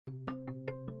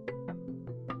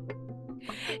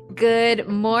Good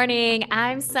morning.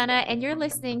 I'm Sana, and you're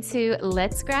listening to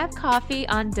Let's Grab Coffee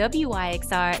on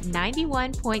WYXR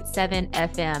 91.7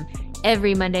 FM.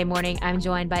 Every Monday morning, I'm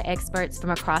joined by experts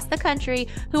from across the country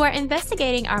who are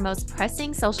investigating our most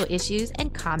pressing social issues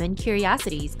and common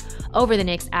curiosities. Over the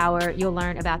next hour, you'll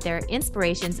learn about their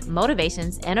inspirations,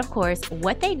 motivations, and of course,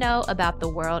 what they know about the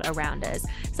world around us.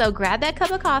 So grab that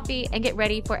cup of coffee and get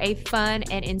ready for a fun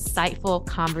and insightful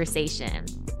conversation.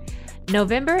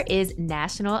 November is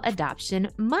National Adoption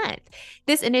Month.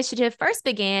 This initiative first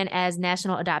began as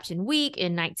National Adoption Week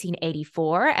in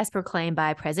 1984, as proclaimed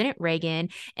by President Reagan.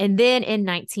 And then in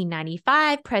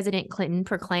 1995, President Clinton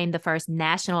proclaimed the first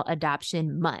National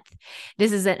Adoption Month.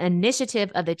 This is an initiative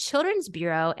of the Children's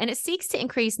Bureau, and it seeks to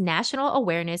increase national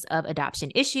awareness of adoption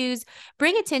issues,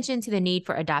 bring attention to the need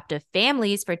for adoptive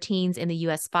families for teens in the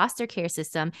U.S. foster care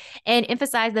system, and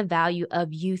emphasize the value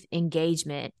of youth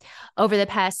engagement. Over the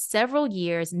past several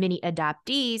years, many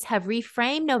adoptees have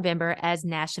reframed November as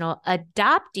National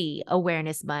Adoptee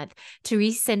Awareness Month to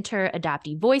recenter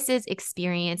adoptee voices,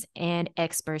 experience, and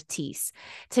expertise.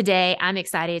 Today, I'm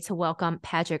excited to welcome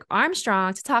Patrick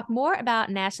Armstrong to talk more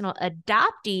about National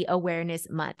Adoptee Awareness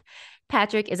Month.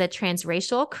 Patrick is a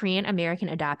transracial Korean American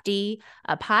adoptee,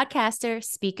 a podcaster,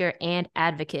 speaker, and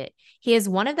advocate. He is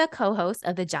one of the co-hosts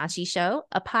of The Janchi Show,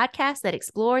 a podcast that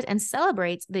explores and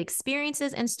celebrates the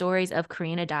experiences and stories of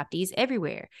Korean adoptees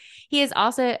everywhere. He is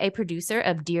also a producer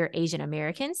of Dear Asian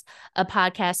Americans, a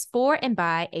podcast for and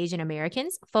by Asian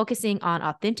Americans, focusing on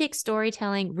authentic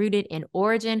storytelling rooted in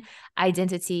origin,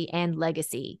 identity, and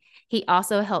legacy. He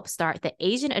also helped start the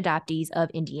Asian Adoptees of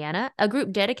Indiana, a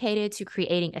group dedicated to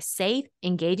creating a safe,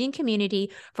 engaging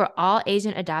community for all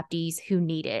Asian adoptees who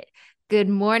need it. Good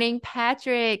morning,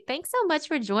 Patrick. Thanks so much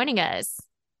for joining us.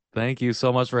 Thank you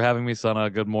so much for having me, Sana.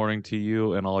 Good morning to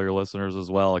you and all your listeners as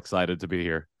well. Excited to be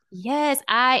here. Yes,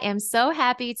 I am so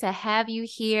happy to have you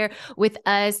here with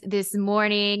us this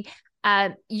morning.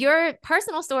 Your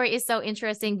personal story is so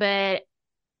interesting, but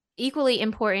equally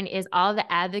important is all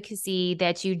the advocacy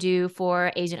that you do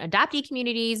for Asian adoptee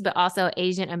communities, but also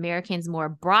Asian Americans more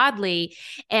broadly.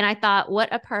 And I thought,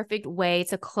 what a perfect way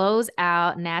to close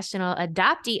out National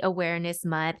Adoptee Awareness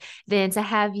Month than to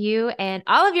have you and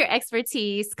all of your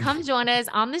expertise come join us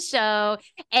on the show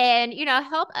and,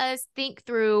 help us think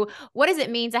through what does it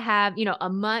mean to have, a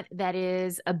month that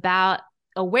is about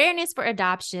awareness for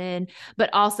adoption,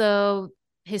 but also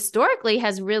historically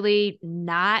has really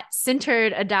not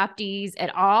centered adoptees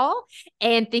at all,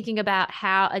 and thinking about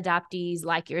how adoptees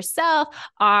like yourself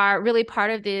are really part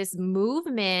of this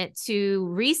movement to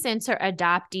recenter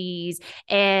adoptees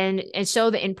and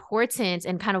show the importance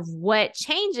and kind of what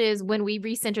changes when we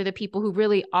recenter the people who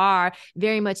really are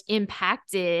very much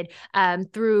impacted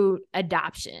through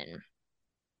adoption.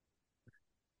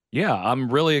 Yeah, I'm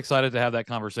really excited to have that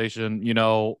conversation.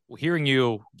 Hearing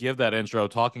you give that intro,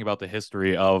 talking about the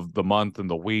history of the month and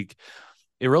the week,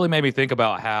 it really made me think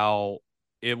about how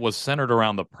it was centered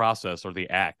around the process or the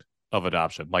act of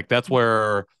adoption. Like that's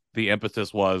where the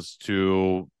emphasis was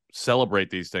to celebrate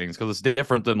these things because it's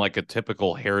different than like a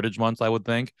typical Heritage Month, I would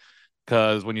think.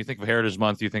 Because when you think of Heritage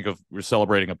Month, you think of you're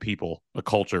celebrating a people, a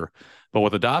culture. But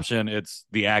with adoption, it's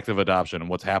the act of adoption and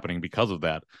what's happening because of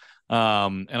that.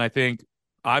 And I think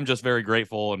I'm just very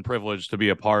grateful and privileged to be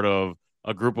a part of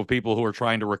a group of people who are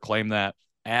trying to reclaim that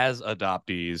as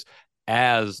adoptees,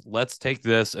 as let's take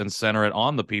this and center it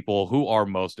on the people who are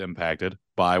most impacted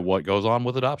by what goes on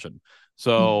with adoption.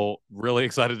 So really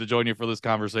excited to join you for this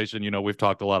conversation. We've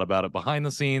talked a lot about it behind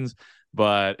the scenes,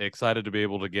 but excited to be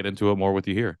able to get into it more with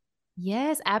you here.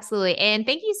 Yes, absolutely. And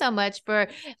thank you so much for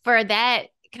that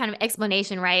kind of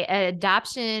explanation, right?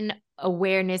 Adoption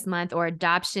Awareness Month or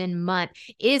Adoption Month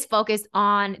is focused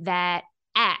on that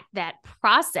act, that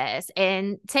process,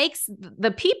 and takes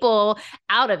the people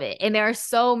out of it. And there are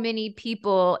so many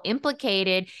people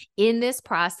implicated in this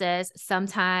process,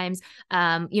 sometimes,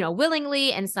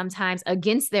 willingly and sometimes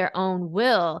against their own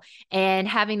will. And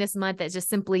having this month that just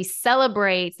simply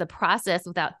celebrates the process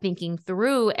without thinking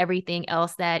through everything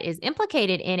else that is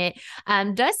implicated in it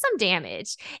does some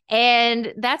damage.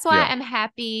 And that's why Yeah. I'm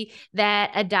happy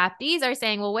that adoptees are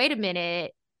saying, well, wait a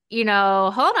minute,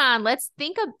 hold on, let's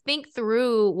think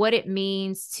through what it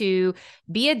means to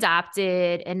be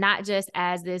adopted, and not just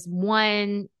as this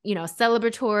one,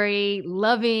 celebratory,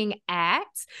 loving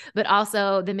act, but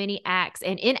also the many acts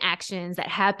and inactions that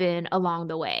happen along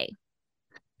the way.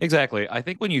 Exactly. I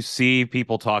think when you see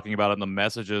people talking about it and the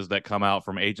messages that come out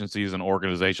from agencies and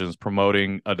organizations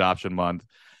promoting Adoption Month,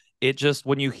 it just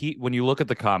when you look at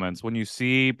the comments, when you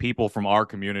see people from our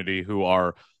community who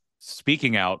are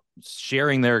speaking out,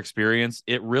 sharing their experience,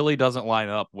 it really doesn't line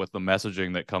up with the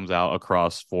messaging that comes out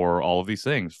across for all of these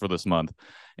things for this month.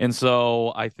 And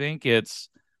so I think it's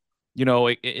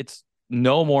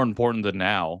no more important than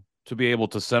now to be able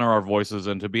to center our voices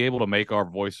and to be able to make our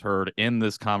voice heard in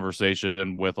this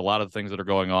conversation with a lot of things that are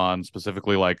going on,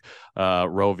 specifically like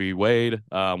Roe v. Wade,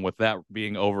 with that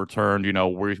being overturned.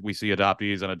 We see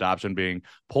adoptees and adoption being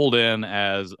pulled in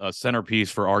as a centerpiece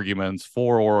for arguments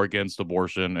for or against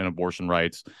abortion and abortion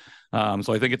rights.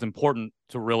 So I think it's important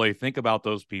to really think about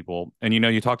those people. And,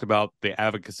 you talked about the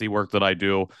advocacy work that I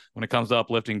do. When it comes to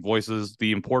uplifting voices,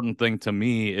 the important thing to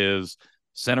me is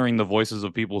centering the voices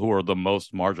of people who are the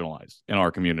most marginalized in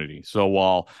our community. So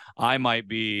while I might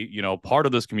be, part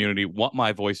of this community, want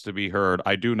my voice to be heard,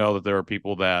 I do know that there are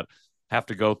people that have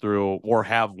to go through or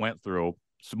have went through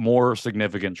more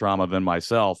significant trauma than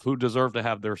myself who deserve to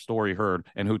have their story heard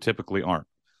and who typically aren't.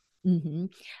 Mm-hmm.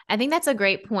 I think that's a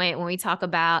great point when we talk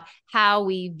about how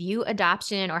we view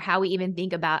adoption or how we even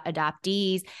think about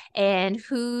adoptees and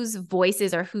whose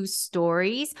voices or whose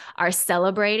stories are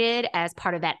celebrated as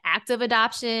part of that act of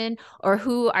adoption, or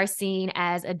who are seen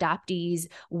as adoptees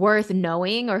worth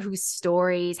knowing, or whose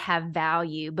stories have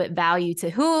value, but value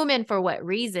to whom and for what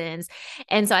reasons.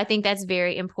 And so I think that's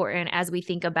very important as we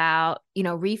think about,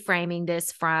 reframing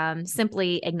this from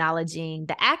simply acknowledging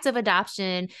the act of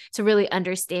adoption to really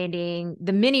understanding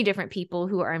the many different people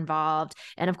who are involved.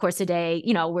 And of course, today,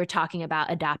 we're talking about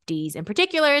adoptees in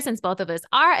particular, since both of us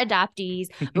are adoptees,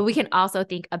 but we can also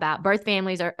think about birth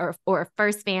families or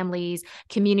first families,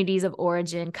 communities of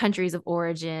origin, countries of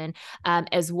origin,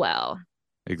 as well.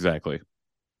 Exactly.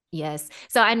 Yes.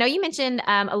 So I know you mentioned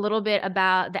a little bit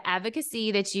about the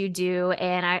advocacy that you do,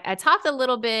 and I talked a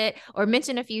little bit or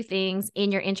mentioned a few things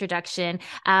in your introduction,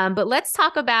 but let's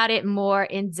talk about it more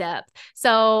in depth.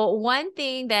 So one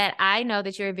thing that I know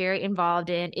that you're very involved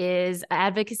in is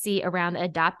advocacy around the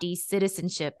Adoptee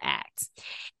Citizenship Act.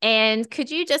 And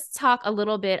could you just talk a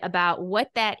little bit about what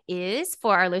that is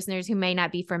for our listeners who may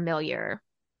not be familiar?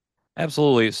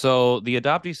 Absolutely. So the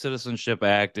Adoptee Citizenship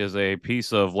Act is a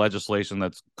piece of legislation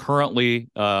that's currently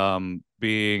that's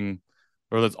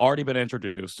already been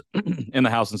introduced in the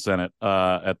House and Senate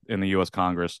in the U.S.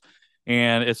 Congress.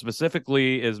 And it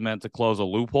specifically is meant to close a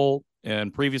loophole in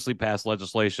previously passed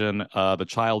legislation, the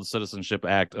Child Citizenship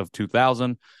Act of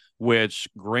 2000, which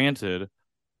granted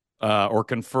or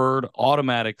conferred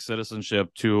automatic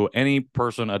citizenship to any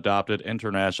person adopted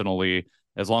internationally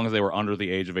as long as they were under the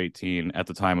age of 18 at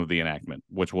the time of the enactment,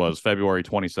 which was February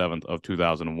 27th of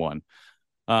 2001.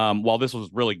 While this was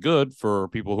really good for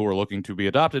people who are looking to be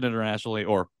adopted internationally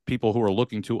or people who are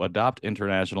looking to adopt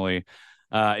internationally,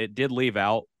 it did leave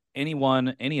out any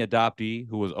adoptee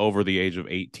who was over the age of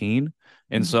 18.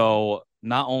 And so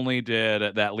not only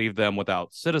did that leave them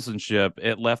without citizenship,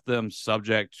 it left them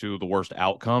subject to the worst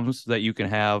outcomes that you can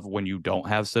have when you don't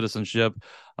have citizenship,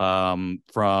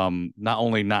 from not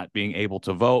only not being able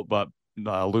to vote, but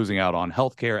losing out on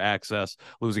healthcare access,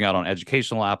 losing out on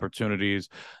educational opportunities.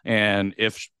 And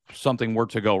if something were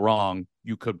to go wrong,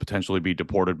 you could potentially be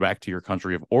deported back to your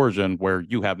country of origin where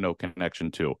you have no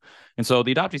connection to. And so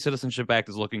the Adoptee Citizenship Act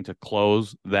is looking to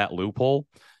close that loophole.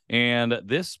 And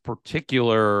this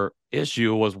particular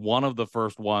issue was one of the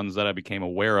first ones that I became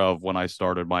aware of when I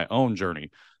started my own journey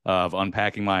of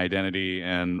unpacking my identity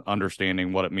and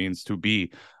understanding what it means to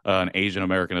be an Asian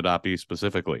American adoptee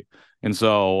specifically. And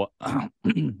so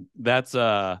that's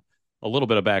a little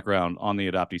bit of background on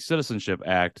the Adoptee Citizenship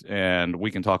Act, and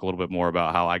we can talk a little bit more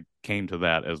about how I came to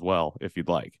that as well, if you'd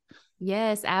like.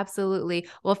 Yes, absolutely.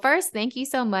 Well, first, thank you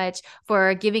so much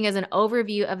for giving us an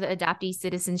overview of the Adoptee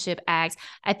Citizenship Act.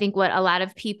 I think what a lot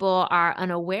of people are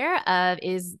unaware of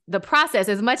is the process.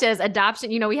 As much as adoption,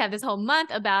 we have this whole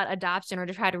month about adoption, or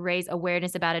to try to raise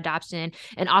awareness about adoption,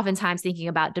 and oftentimes thinking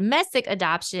about domestic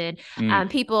adoption,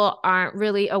 people aren't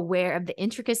really aware of the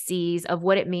intricacies of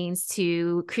what it means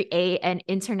to create an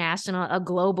international, a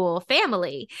global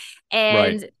family.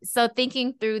 And so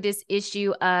thinking through this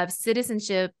issue of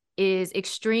citizenship is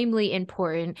extremely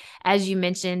important. As you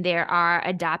mentioned, there are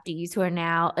adoptees who are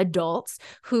now adults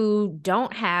who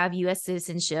don't have U.S.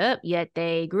 citizenship, yet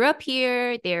they grew up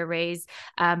here. They're raised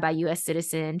by U.S.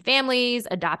 citizen families,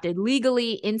 adopted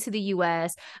legally into the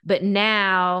U.S., but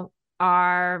now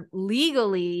are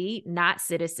legally not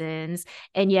citizens,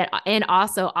 and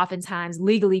also oftentimes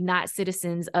legally not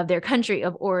citizens of their country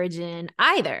of origin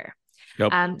either.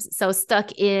 Yep. So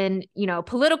stuck in,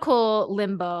 political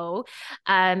limbo.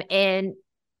 And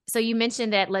so you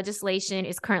mentioned that legislation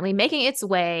is currently making its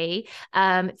way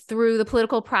through the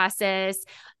political process.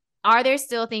 are there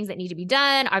still things that need to be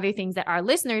done? Are there things that our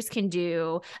listeners can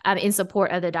do in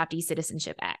support of the Adoptee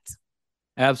Citizenship Act?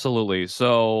 Absolutely.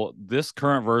 So this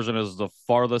current version is the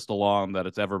farthest along that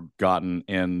it's ever gotten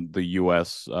in the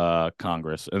U.S.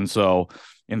 Congress. And so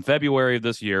in February of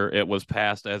this year, it was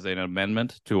passed as an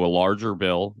amendment to a larger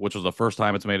bill, which was the first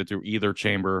time it's made it through either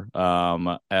chamber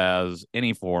as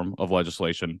any form of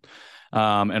legislation.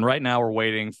 And right now we're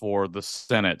waiting for the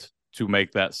Senate to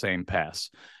make that same pass.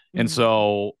 And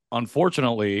so,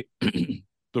 unfortunately,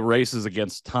 the race is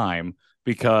against time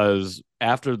because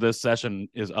after this session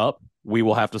is up, we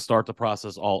will have to start the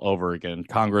process all over again.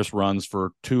 Congress runs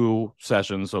for 2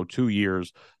 sessions, so 2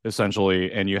 years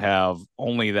essentially, and you have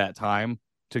only that time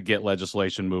to get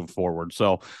legislation moved forward.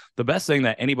 So the best thing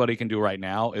that anybody can do right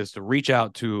now is to reach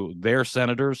out to their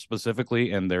senators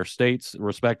specifically in their states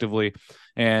respectively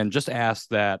and just ask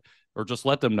that, or just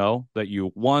let them know that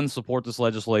you, one, support this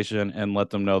legislation, and let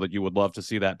them know that you would love to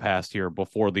see that passed here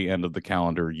before the end of the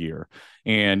calendar year.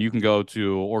 And you can go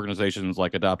to organizations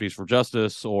like Adoptees for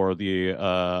Justice or the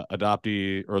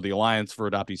Adoptee or the Alliance for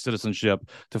Adoptee Citizenship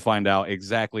to find out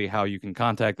exactly how you can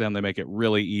contact them. They make it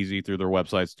really easy through their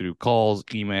websites to do calls,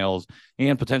 emails,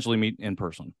 and potentially meet in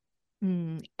person.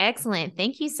 Excellent.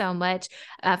 Thank you so much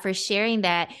for sharing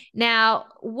that. Now,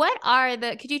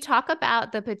 could you talk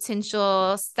about the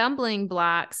potential stumbling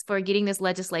blocks for getting this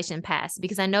legislation passed?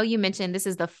 Because I know you mentioned this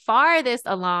is the farthest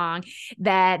along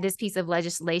that this piece of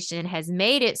legislation has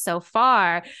made it so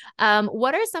far.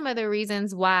 What are some of the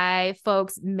reasons why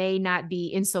folks may not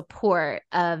be in support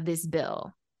of this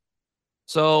bill?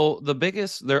 So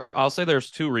I'll say there's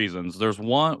 2 reasons.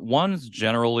 One's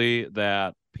generally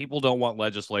that people don't want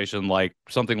legislation like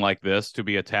something like this to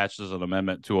be attached as an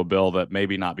amendment to a bill that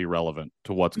maybe not be relevant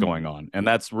to what's going on. And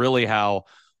that's really how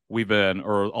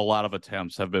or a lot of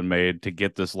attempts have been made to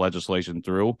get this legislation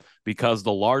through, because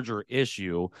the larger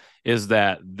issue is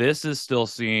that this is still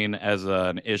seen as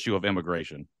an issue of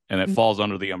immigration, and it falls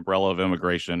under the umbrella of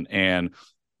immigration. And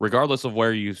regardless of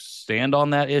where you stand on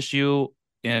that issue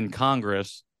in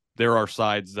Congress, there are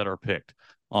sides that are picked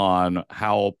on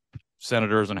how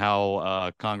senators and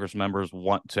how Congress members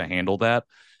want to handle that.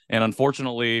 And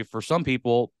unfortunately, for some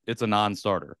people, it's a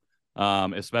non-starter,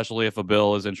 especially if a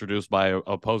bill is introduced by an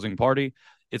opposing party.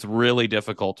 It's really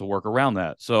difficult to work around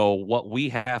that. So what we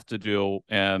have to do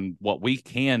and what we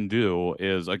can do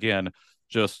is, again,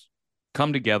 just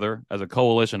come together as a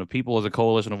coalition of people, as a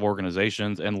coalition of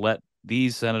organizations, and let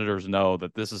these senators know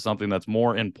that this is something that's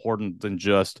more important than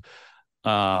just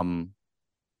partisan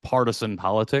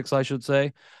politics, I should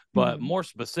say. But more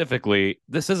specifically,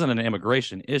 this isn't an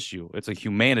immigration issue. It's a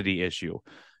humanity issue.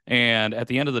 And at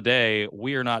the end of the day,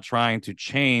 we are not trying to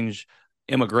change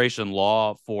immigration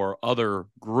law for other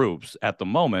groups at the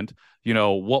moment.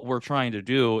 What we're trying to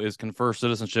do is confer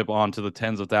citizenship onto the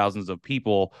tens of thousands of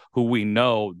people who we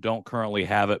know don't currently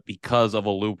have it because of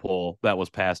a loophole that was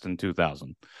passed in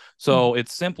 2000. So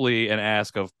it's simply an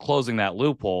ask of closing that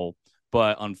loophole.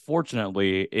 But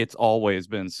unfortunately, it's always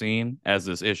been seen as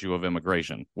this issue of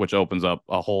immigration, which opens up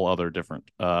a whole other different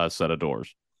set of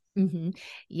doors.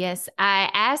 Yes, I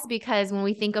asked because when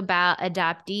we think about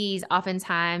adoptees,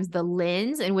 oftentimes the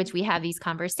lens in which we have these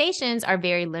conversations are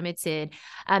very limited.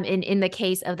 In the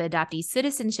case of the Adoptee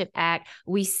Citizenship Act,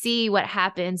 we see what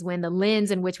happens when the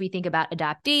lens in which we think about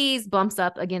adoptees bumps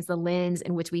up against the lens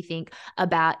in which we think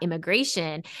about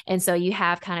immigration. And so you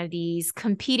have kind of these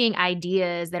competing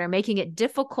ideas that are making it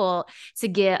difficult to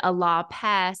get a law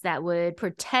passed that would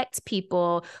protect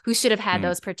people who should have had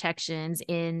those protections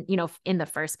in the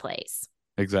first place.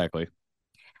 Exactly.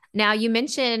 Now, you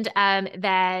mentioned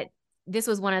that this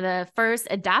was one of the first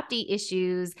adoptee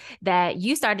issues that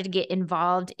you started to get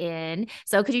involved in.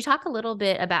 So could you talk a little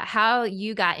bit about how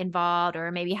you got involved,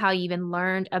 or maybe how you even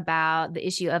learned about the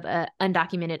issue of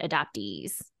undocumented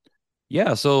adoptees?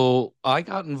 Yeah, so I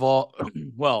got involved.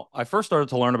 Well, I first started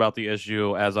to learn about the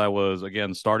issue as I was,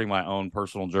 again, starting my own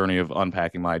personal journey of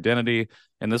unpacking my identity.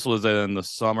 And this was in the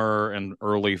summer and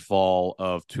early fall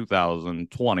of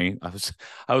 2020. I was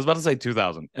about to say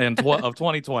 2000 and of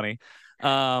 2020.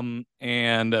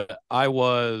 And I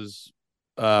was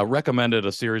recommended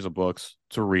a series of books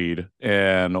to read.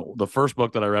 And the first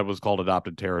book that I read was called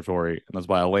Adopted Territory, and that's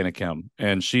by Elena Kim.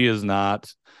 And she is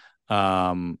not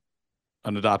an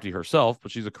adoptee herself,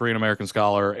 but she's a Korean American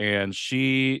scholar, and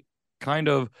she kind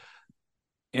of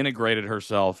integrated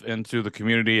herself into the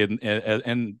community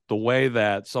in the way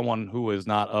that someone who is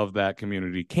not of that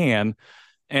community can,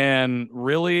 and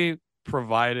really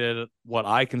provided what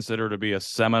I consider to be a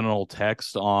seminal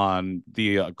text on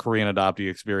the Korean adoptee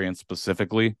experience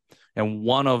specifically. And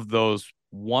one of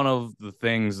the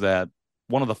things that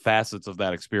one of the facets of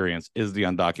that experience is the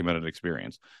undocumented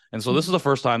experience. And so this is Mhm. the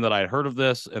first time that I had heard of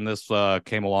this, and this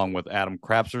came along with Adam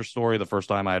Krapser's story. The first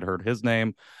time I had heard his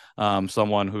name,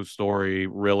 someone whose story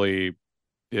really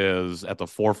is at the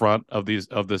forefront of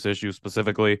this issue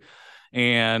specifically.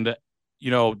 And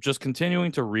just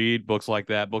continuing to read books like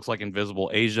that, books like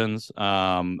Invisible Asians,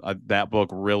 that book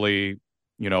really,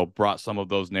 brought some of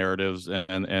those narratives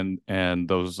and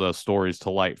those stories to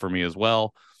light for me as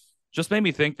well. Just made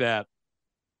me think that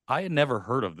I had never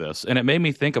heard of this, and it made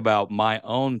me think about my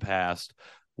own past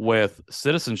with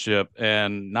citizenship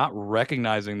and not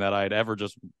recognizing that I'd ever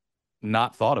just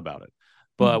not thought about it.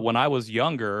 But Mhm. when I was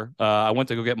younger, I went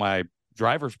to go get my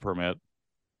driver's permit,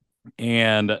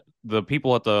 and the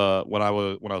people at the when I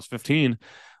was 15,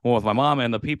 went with my mom,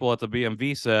 and the people at the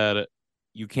BMV said,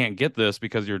 "You can't get this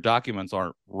because your documents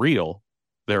aren't real;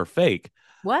 they're fake."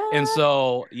 And What?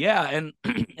 so, yeah, and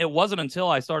it wasn't until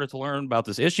I started to learn about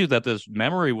this issue that this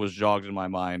memory was jogged in my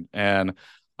mind. And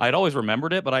I'd always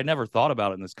remembered it, but I never thought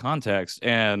about it in this context.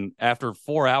 And after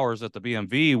 4 hours at the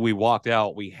BMV, we walked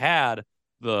out. We had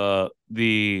the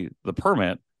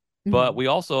permit, but Mhm. we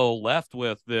also left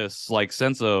with this like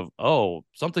sense of, oh,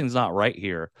 something's not right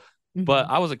here. But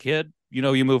Mhm. I was a kid,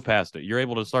 you move past it. You're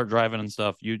able to start driving and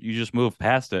stuff. You just move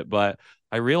past it. But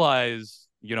I realized,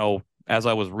 as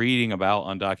I was reading about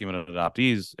undocumented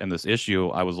adoptees and this issue,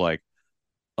 I was like,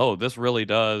 oh, this really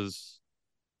does,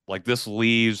 like, this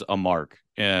leaves a mark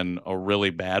in a really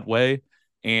bad way.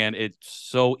 And it's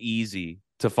so easy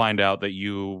to find out that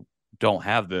you don't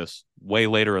have this way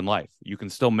later in life. You can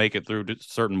still make it through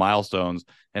certain milestones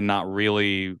and not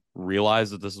really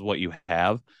realize that this is what you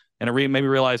have. And it made me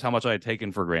realize how much I had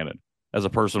taken for granted as a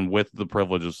person with the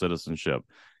privilege of citizenship.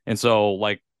 And so,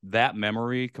 like, that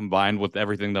memory combined with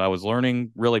everything that I was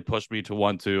learning really pushed me to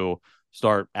want to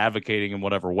start advocating in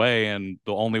whatever way. And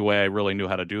the only way I really knew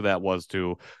how to do that was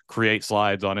to create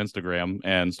slides on Instagram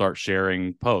and start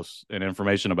sharing posts and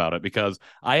information about it, because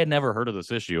I had never heard of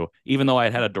this issue, even though I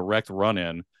had had a direct run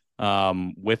in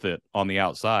with it on the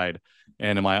outside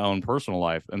and in my own personal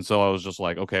life. And so I was just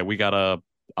like, okay,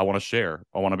 I want to share.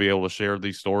 I want to be able to share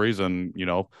these stories and,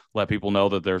 let people know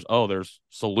that there's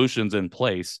solutions in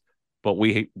place, but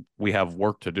we have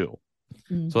work to do.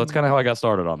 So that's kind of Mhm. how I got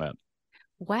started on that.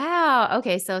 Wow.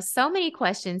 Okay. So many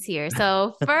questions here.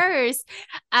 So first,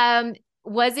 um,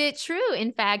 was it true,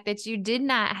 in fact, that you did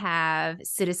not have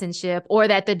citizenship, or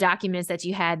that the documents that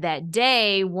you had that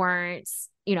day weren't,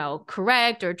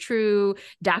 correct or true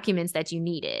documents that you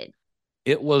needed?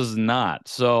 It was not.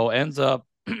 So ends up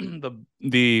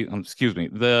excuse me,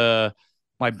 the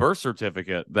my birth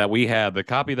certificate that we had, the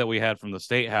copy that we had from the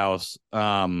state house,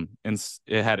 and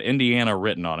it had Indiana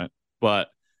written on it, but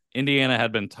Indiana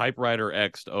had been typewriter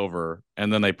X'd over,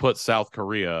 and then they put South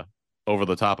Korea over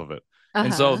the top of it.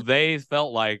 And so Uh-huh. they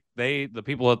felt like the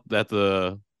people at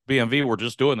the BMV were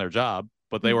just doing their job,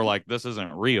 but they were Mhm. like, this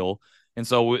isn't real. And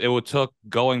so it took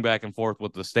going back and forth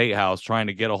with the state house trying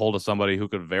to get a hold of somebody who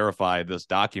could verify this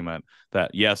document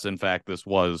that, yes, in fact, this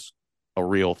was a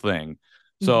real thing.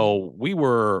 Mhm. So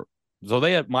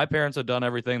my parents had done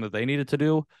everything that they needed to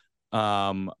do.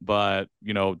 But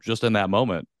just in that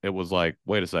moment, it was like,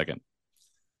 wait a second.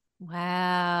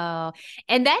 Wow.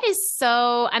 And that is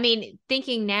so, I mean,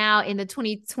 thinking now in the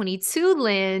 2022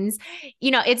 lens,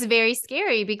 it's very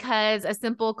scary because a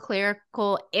simple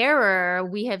clerical error,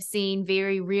 we have seen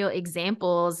very real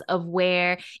examples of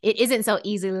where it isn't so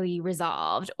easily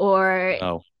resolved, or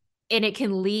No, and it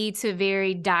can lead to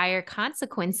very dire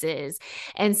consequences.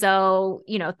 And so,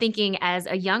 thinking as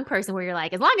a young person where you're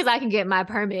like, as long as I can get my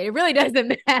permit, it really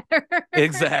doesn't matter.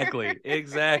 exactly,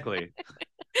 exactly.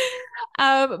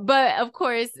 But of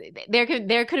course, there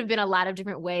could have been a lot of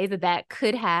different ways that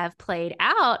could have played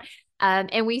out.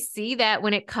 And we see that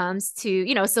when it comes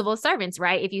to, civil servants,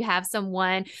 right? If you have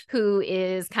someone who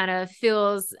is kind of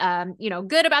feels,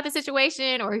 good about the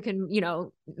situation, or who can,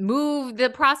 move the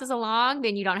process along,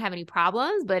 then you don't have any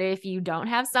problems. But if you don't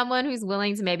have someone who's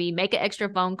willing to maybe make an extra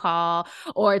phone call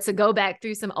or to go back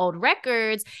through some old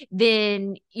records,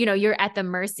 then, you're at the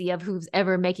mercy of who's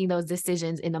ever making those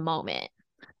decisions in the moment.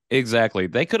 Exactly.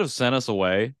 They could have sent us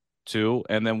away too,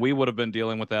 and then we would have been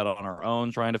dealing with that on our own,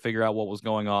 trying to figure out what was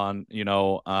going on.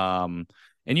 And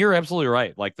you're absolutely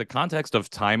right. Like, the context of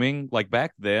timing, like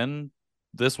back then,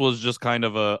 this was just kind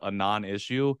of a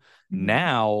non-issue. Mhm.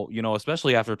 Now,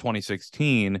 especially after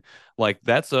 2016, like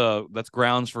that's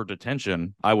grounds for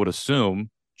detention, I would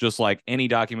assume, just like any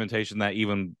documentation that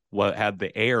even what had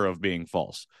the air of being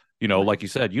false. Like Right. you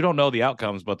said, you don't know the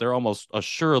outcomes, but they're almost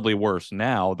assuredly worse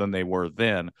now than they were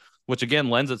then, which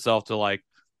again lends itself to like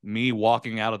me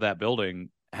walking out of that building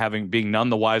being none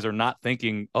the wiser, not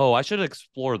thinking, oh, I should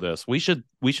explore this. We should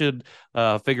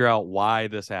figure out why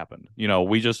this happened.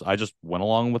 I just went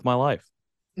along with my life.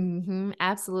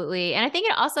 Absolutely. And I think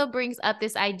it also brings up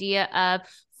this idea of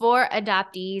for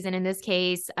adoptees, and in this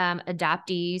case,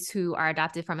 adoptees who are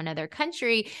adopted from another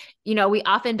country, we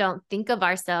often don't think of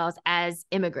ourselves as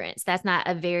immigrants. That's not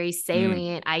a very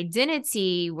salient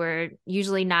identity. We're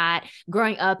usually not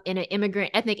growing up in an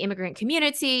ethnic immigrant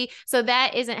community. So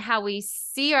that isn't how we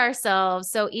see ourselves.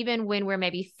 So even when we're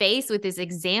maybe faced with this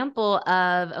example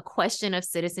of a question of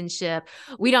citizenship,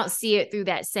 we don't see it through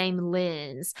that same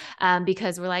lens,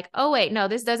 because we're like, oh, wait, no,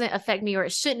 this doesn't affect me, or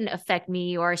it shouldn't affect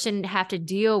me, or I shouldn't have to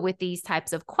deal with these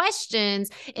types of questions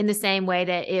in the same way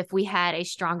that if we had a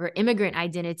stronger immigrant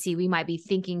identity, we might be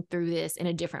thinking through this in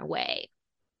a different way.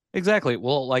 Exactly.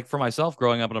 Well, like for myself,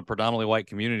 growing up in a predominantly white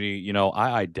community,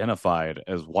 I identified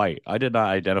as white. I did not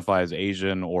identify as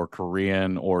Asian or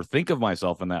Korean or think of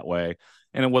myself in that way.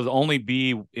 And it would only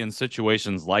be in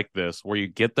situations like this where you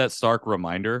get that stark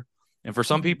reminder. And for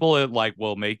some people, it like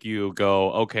will make you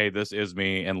go, okay, this is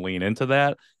me, and lean into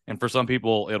that. And for some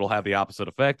people, it'll have the opposite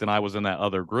effect. And I was in that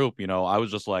other group, I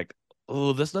was just like,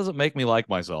 oh, this doesn't make me like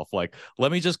myself. Like,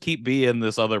 let me just keep being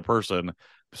this other person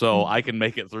so I can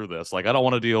make it through this. Like, I don't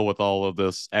want to deal with all of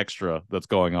this extra that's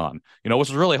going on, which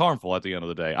is really harmful at the end of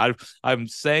the day. I'm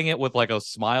saying it with like a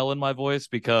smile in my voice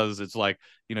because it's like,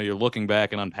 you're looking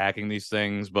back and unpacking these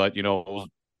things, but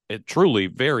it truly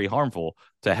very harmful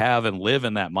to have and live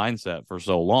in that mindset for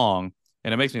so long.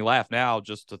 And it makes me laugh now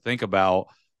just to think about,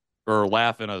 or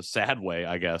laugh in a sad way,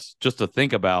 I guess, just to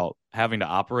think about having to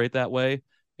operate that way,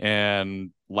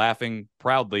 and laughing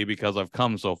proudly because I've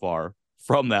come so far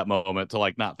from that moment to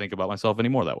like not think about myself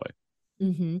anymore that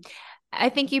way. I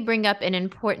think you bring up an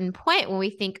important point when we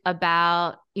think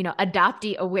about,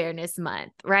 Adoptee Awareness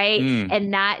Month, right?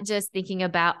 And not just thinking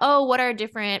about, oh, what are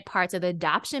different parts of the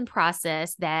adoption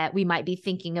process that we might be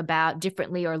thinking about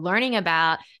differently or learning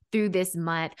about through this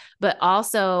month, but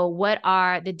also what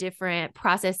are the different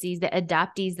processes that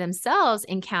adoptees themselves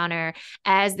encounter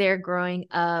as they're growing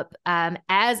up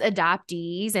as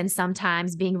adoptees, and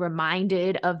sometimes being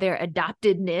reminded of their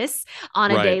adoptedness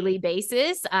on a daily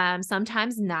basis,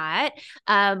 sometimes not.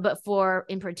 But for,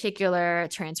 in particular,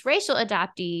 transracial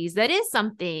adoptees, that is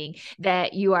something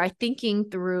that you are thinking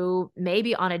through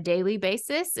maybe on a daily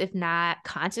basis, if not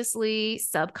consciously,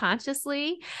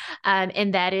 subconsciously.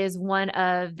 And that is one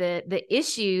of the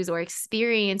issues or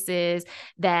experiences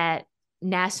that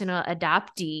National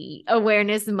Adoptee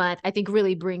Awareness Month, I think,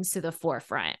 really brings to the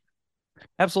forefront.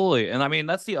 Absolutely. And I mean,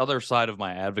 that's the other side of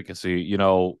my advocacy.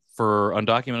 For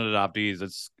undocumented adoptees,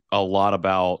 it's a lot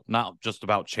about not just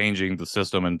about changing the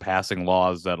system and passing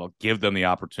laws that'll give them the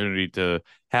opportunity to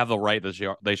have the right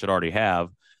that they should already have,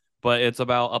 but it's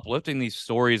about uplifting these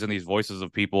stories and these voices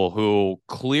of people who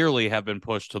clearly have been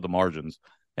pushed to the margins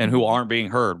and who aren't being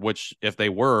heard, which if they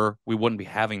were, we wouldn't be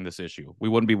having this issue. We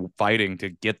wouldn't be fighting to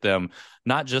get them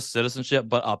not just citizenship,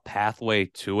 but a pathway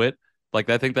to it. Like,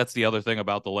 I think that's the other thing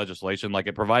about the legislation. Like,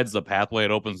 it provides the pathway,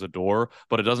 it opens the door,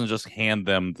 but it doesn't just hand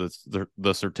them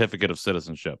the certificate of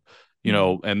citizenship,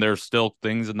 and there's still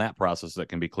things in that process that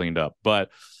can be cleaned up. But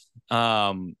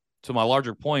to my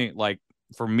larger point, like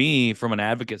for me, from an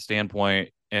advocate standpoint,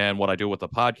 and what I do with the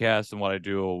podcast and what I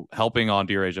do helping on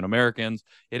Dear Asian Americans,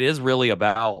 it is really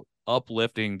about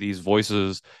uplifting these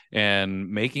voices and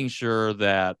making sure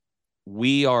that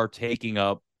we are taking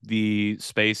up the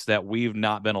space that we've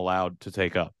not been allowed to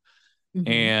take up.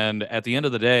 And at the end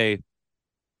of the day,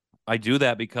 I do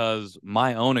that because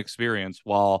my own experience,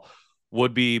 while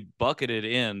would be bucketed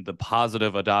in the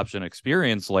positive adoption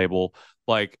experience label,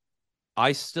 like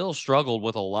I still struggled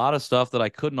with a lot of stuff that I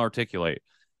couldn't articulate.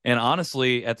 And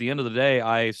honestly, at the end of the day,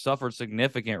 I suffered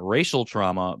significant racial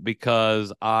trauma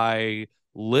because I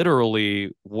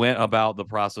literally went about the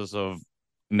process of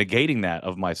negating that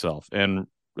of myself and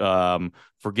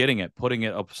forgetting it, putting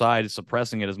it aside,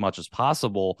 suppressing it as much as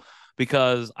possible,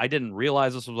 because I didn't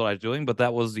realize this was what I was doing, but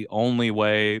that was the only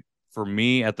way for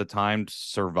me at the time to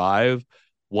survive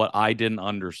what I didn't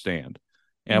understand.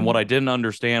 And what I didn't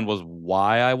understand was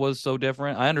why I was so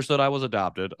different. I understood I was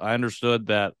adopted. I understood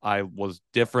that I was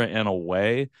different in a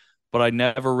way, but I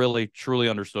never really truly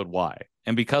understood why.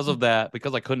 And because of that,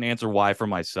 because I couldn't answer why for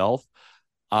myself,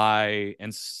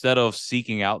 instead of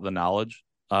seeking out the knowledge,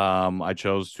 I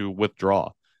chose to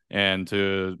withdraw and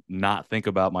to not think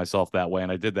about myself that way.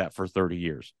 And I did that for 30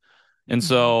 years. And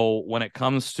so when it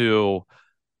comes to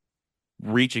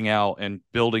reaching out and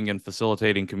building and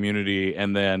facilitating community,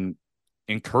 and then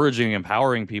encouraging,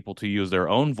 empowering people to use their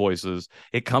own voices,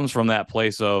 it comes from that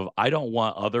place of, I don't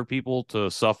want other people to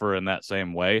suffer in that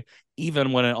same way,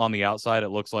 even when on the outside it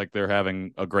looks like they're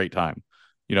having a great time.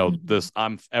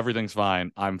 Mhm. Everything's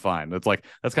fine. I'm fine. It's like,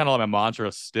 that's kind of like my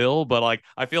mantra still, but like,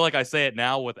 I feel like I say it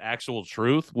now with actual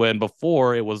truth, when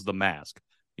before it was the mask.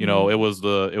 It Mm. was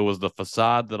the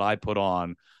facade that I put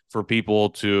on for people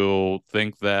to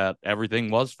think that everything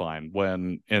was fine,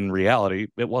 when in reality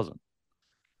it wasn't.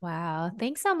 Wow.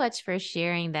 Thanks so much for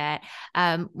sharing that.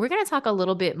 We're going to talk a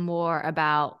little bit more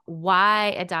about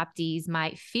why adoptees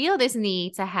might feel this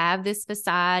need to have this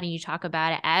facade, and you talk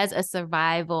about it as a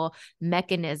survival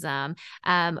mechanism.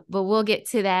 But we'll get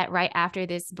to that right after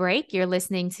this break. You're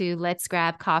listening to Let's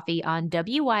Grab Coffee on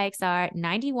WYXR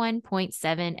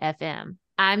 91.7 FM.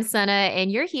 I'm Sana,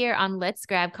 and you're here on Let's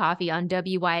Grab Coffee on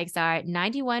WYXR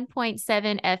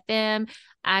 91.7 FM.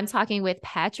 I'm talking with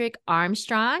Patrick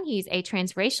Armstrong. He's a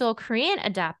transracial Korean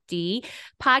adoptee,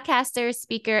 podcaster,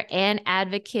 speaker, and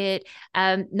advocate.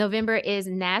 November is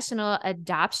National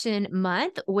Adoption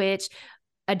Month, which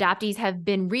adoptees have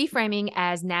been reframing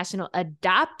as National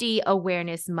Adoptee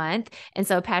Awareness Month. And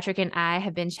so Patrick and I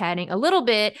have been chatting a little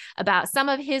bit about some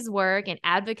of his work and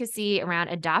advocacy around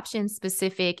adoption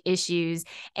specific issues.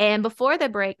 And before the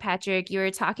break, Patrick, you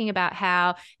were talking about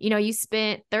how, you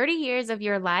spent 30 years of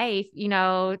your life,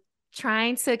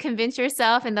 trying to convince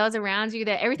yourself and those around you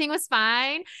that everything was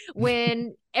fine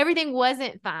when everything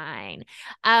wasn't fine.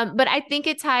 But I think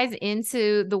it ties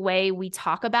into the way we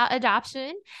talk about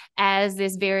adoption as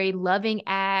this very loving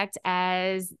act,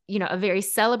 as, a very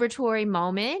celebratory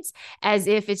moment, as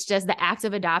if it's just the act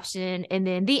of adoption. And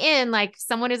then the end, like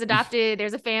someone is adopted,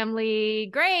 there's a family,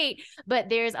 great. But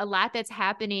there's a lot that's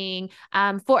happening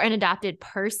for an adopted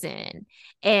person.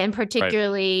 And Right.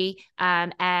 particularly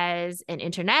as an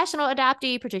international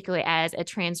adoptee, particularly as a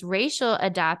transracial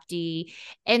adoptee.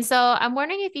 And so I'm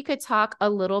wondering if you could talk a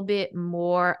little bit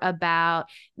more about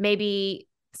maybe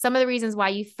some of the reasons why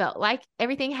you felt like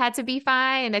everything had to be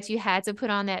fine and that you had to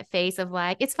put on that face of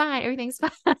like, it's fine, everything's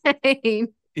fine.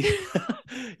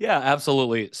 Yeah,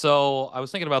 absolutely. So I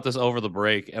was thinking about this over the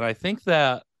break, and I think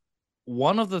that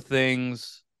one of the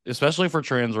things, especially for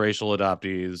transracial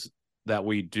adoptees, that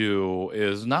we do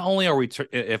is, not only are we,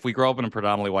 if we grow up in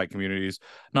predominantly white communities,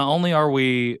 not only are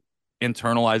we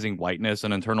internalizing whiteness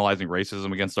and internalizing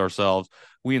racism against ourselves,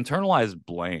 we internalize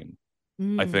blame,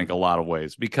 I think, a Mm, lot of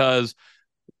ways, because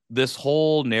this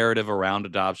whole narrative around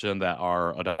adoption that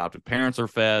our adoptive parents are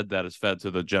fed, that is fed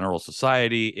to the general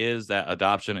society, is that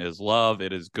adoption is love,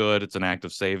 it is good, it's an act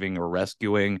of saving or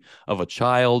rescuing of a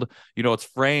child. It's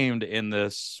framed in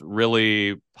this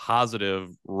really positive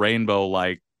rainbow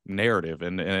like narrative,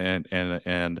 and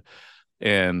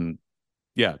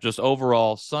yeah, just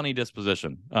overall sunny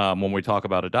disposition when we talk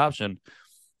about adoption.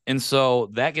 And so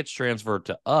that gets transferred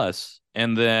to us.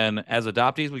 And then as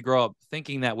adoptees, we grow up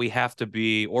thinking that we have to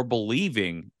be, or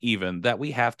believing even that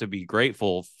we have to be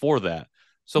grateful for that.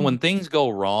 So when mm, things go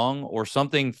wrong or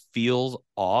something feels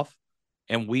off,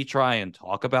 and we try and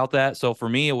talk about that. So for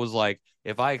me, it was like,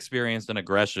 if I experienced an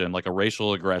aggression, like a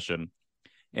racial aggression,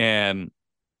 and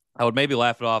I would maybe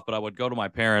laugh it off, but I would go to my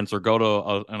parents or go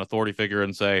to an authority figure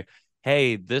and say,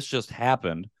 hey, this just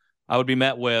happened. I would be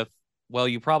met with, well,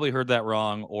 you probably heard that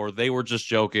wrong, or they were just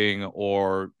joking,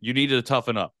 or you need to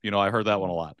toughen up. I heard that one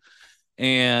a lot.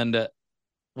 And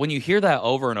when you hear that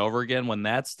over and over again, when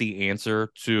that's the answer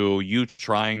to you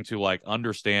trying to like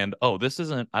understand, oh, this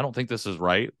isn't, I don't think this is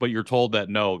right, but you're told that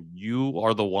no, you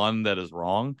are the one that is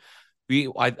wrong.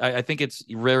 I think it's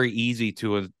very easy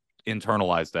to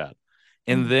internalize that.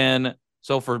 And mm, then,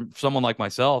 so for someone like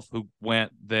myself who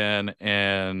went then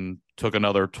and took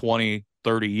another 20,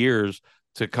 30 years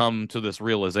to come to this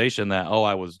realization that, oh,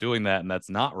 I was doing that and that's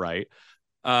not right.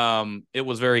 It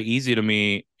was very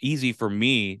easy for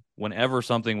me whenever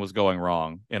something was going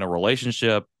wrong in a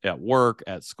relationship, at work,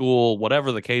 at school,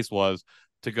 whatever the case was,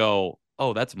 to go,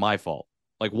 oh, that's my fault.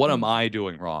 Like, what am mm, I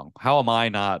doing wrong? How am I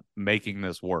not making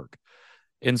this work?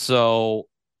 And so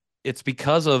it's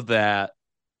because of that.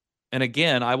 And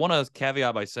again, I want to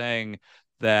caveat by saying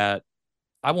that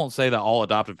I won't say that all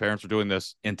adoptive parents are doing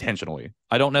this intentionally.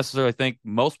 I don't necessarily think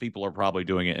most people are probably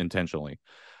doing it intentionally,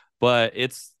 but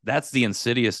that's the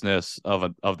insidiousness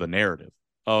of the narrative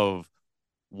of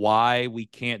why we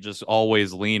can't just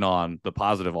always lean on the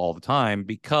positive all the time,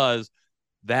 because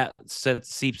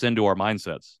seeps into our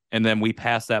mindsets, and then we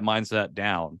pass that mindset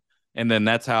down, and then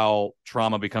that's how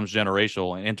trauma becomes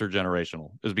generational and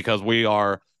intergenerational, is because we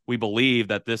believe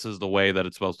that this is the way that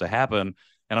it's supposed to happen.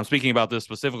 And I'm speaking about this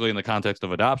specifically in the context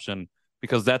of adoption,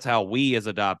 because that's how we as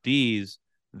adoptees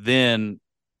then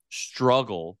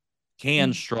struggle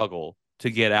can mm, struggle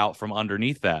to get out from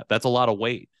underneath that. That's a lot of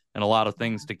weight and a lot of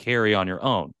things to carry on your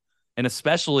own. And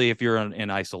especially if you're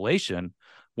in isolation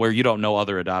where you don't know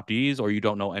other adoptees or you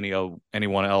don't know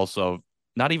anyone else of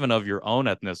not even of your own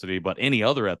ethnicity, but any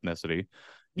other ethnicity,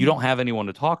 you don't have anyone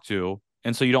to talk to.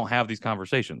 And so you don't have these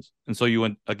conversations. And so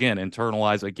you, again,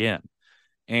 internalize again.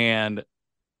 And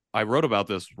I wrote about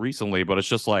this recently, but it's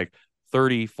just like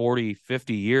 30, 40,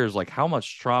 50 years. Like, how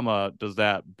much trauma does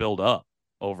that build up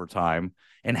over time?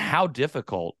 And how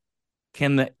difficult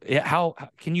how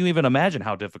can you even imagine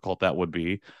how difficult that would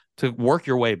be to work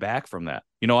your way back from that?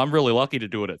 I'm really lucky to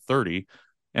do it at 30,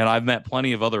 and I've met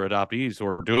plenty of other adoptees who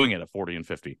are doing it at 40 and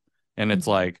 50. And it's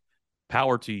like,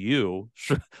 power to you.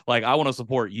 Like, I want to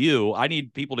support you. I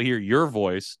need people to hear your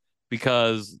voice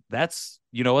because that's,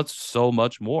 it's so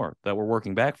much more that we're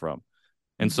working back from.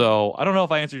 And so I don't know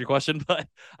if I answered your question, but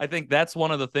I think that's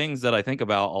one of the things that I think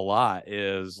about a lot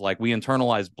is like we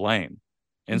internalize blame.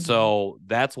 And so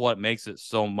that's what makes it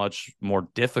so much more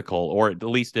difficult, or at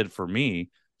least did for me,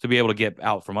 to be able to get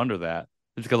out from under that,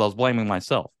 because I was blaming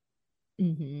myself.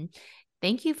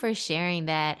 Thank you for sharing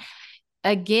that.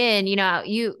 Again,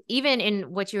 you even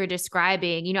in what you were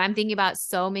describing, I'm thinking about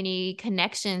so many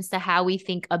connections to how we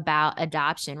think about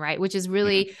adoption, right? Which is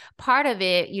really part of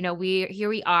it. Here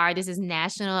we are. This is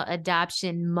National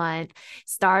Adoption Month,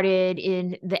 started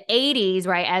in the 80s,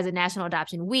 right, as a National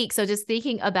Adoption Week. So just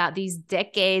thinking about these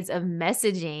decades of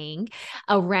messaging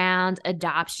around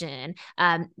adoption,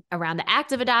 around the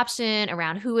act of adoption,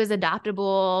 around who is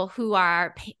adoptable, who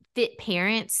are fit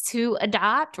parents to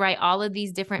adopt, right? All of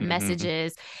these different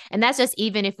messages. And that's just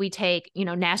even if we take,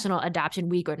 National Adoption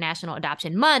Week or National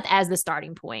Adoption Month as the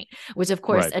starting point, which of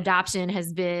course, adoption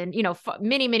has been,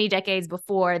 many, many decades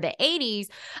before the 80s.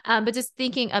 But just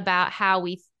thinking about how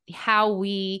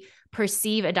we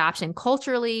perceive adoption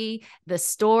culturally, the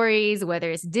stories, whether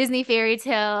it's Disney fairy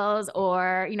tales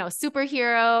or,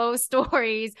 superhero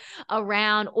stories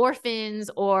around orphans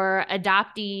or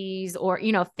adoptees or,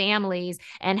 families,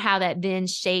 and how that then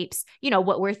shapes,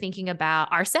 what we're thinking about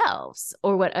ourselves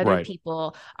or what other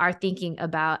people are thinking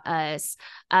about us.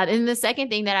 And the second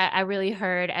thing that I really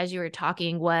heard as you were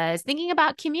talking was thinking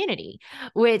about community,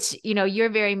 which, you're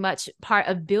very much part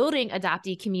of building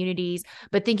adoptee communities,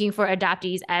 but thinking for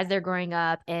adoptees as they're growing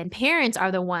up, and parents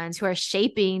are the ones who are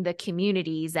shaping the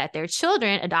communities that their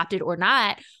children, adopted or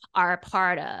not, are a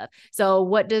part of. So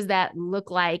what does that look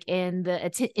like in the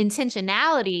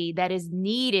intentionality that is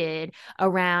needed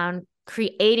around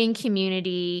creating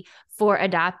community for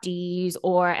adoptees,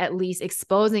 or at least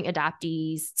exposing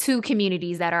adoptees to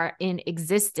communities that are in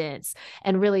existence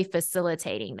and really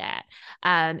facilitating that.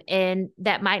 And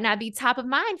that might not be top of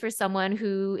mind for someone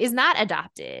who is not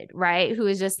adopted, right? Who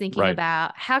is just thinking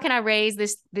about, how can I raise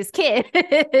this kid?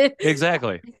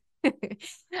 Exactly.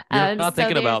 You're not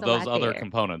thinking about those other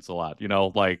components a lot,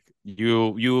 like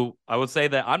I would say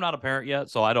that I'm not a parent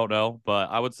yet, so I don't know, but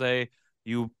I would say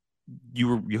you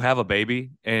have a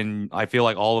baby, and I feel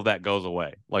like all of that goes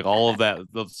away. Like all of that,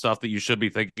 the stuff that you should be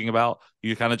thinking about,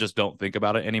 you kind of just don't think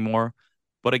about it anymore.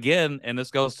 But again, and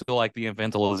this goes to like the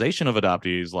infantilization of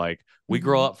adoptees, like we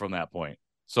grow up from that point.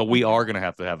 So we are going to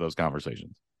have those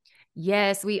conversations.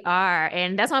 Yes, we are.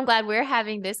 And that's why I'm glad we're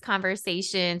having this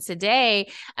conversation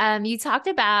today. You talked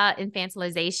about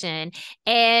infantilization,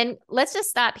 and let's just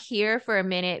stop here for a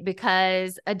minute,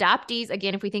 because adoptees,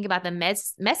 again, if we think about the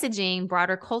messaging,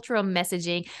 broader cultural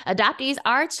messaging, adoptees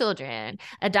are children.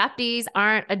 Adoptees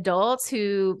aren't adults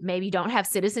who maybe don't have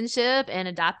citizenship, and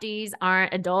adoptees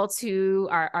aren't adults who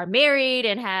are married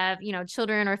and have,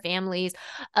 children or families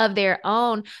of their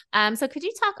own. So could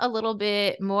you talk a little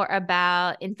bit more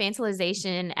about infantilization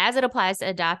as it applies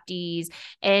to adoptees,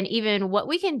 and even what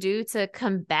we can do to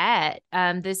combat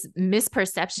this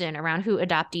misperception around who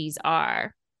adoptees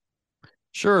are?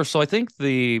 Sure. So I think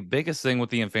the biggest thing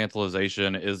with the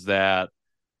infantilization is that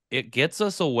it gets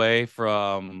us away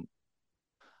from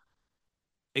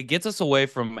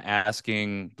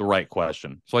asking the right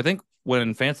question. So I think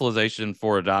when infantilization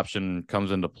for adoption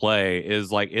comes into play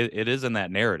is like it is in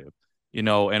that narrative,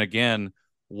 and again,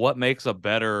 what makes a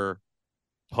better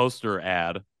poster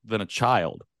ad than a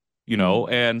child,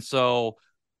 and so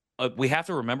we have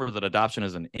to remember that adoption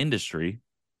is an industry.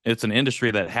 It's an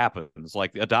industry that happens.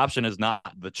 Like, adoption is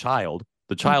not the child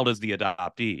is the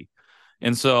adoptee.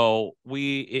 And so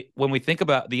when we think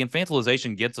about the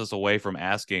infantilization, gets us away from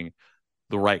asking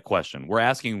the right question. We're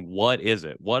asking, what is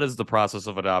it? What is the process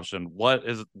of adoption?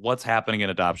 What's happening in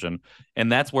adoption? And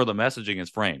that's where the messaging is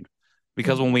framed.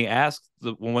 Because when we ask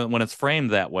when it's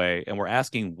framed that way, and we're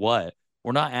asking what,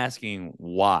 we're not asking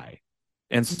why.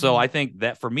 And so Mhm. I think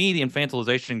that for me, the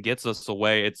infantilization gets us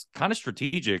away. It's kind of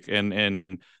strategic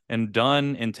and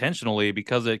done intentionally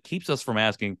because it keeps us from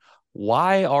asking,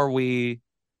 why are we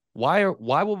why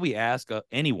will we ask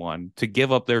anyone to give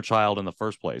up their child in the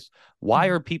first place? Why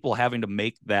are Mhm. people having to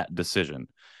make that decision?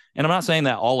 And I'm not saying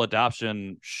that all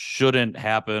adoption shouldn't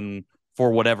happen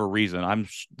for whatever reason.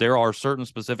 There are certain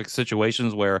specific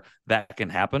situations where that can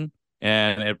happen,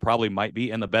 and it probably might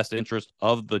be in the best interest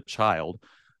of the child.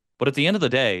 But at the end of the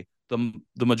day,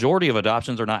 the majority of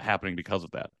adoptions are not happening because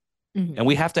of that. And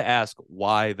we Mhm. have to ask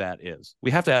why that is.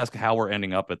 We have to ask how we're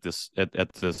ending up at this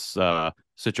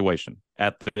situation,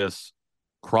 at this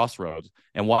crossroads,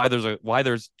 and why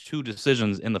there's two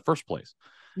decisions in the first place.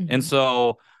 And Mhm.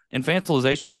 so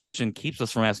infantilization keeps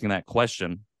us from asking that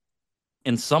question.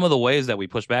 And some of the ways that we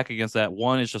push back against that,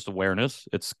 one is just awareness.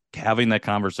 It's having that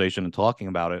conversation and talking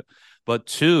about it. But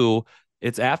two,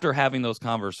 it's after having those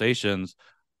conversations,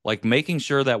 like making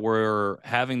sure that we're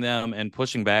having them and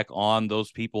pushing back on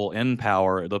those people in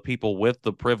power, the people with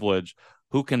the privilege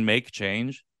who can make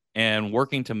change and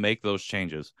working to make those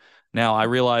changes. Now, I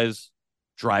realize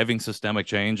driving systemic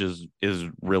change is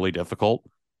really difficult,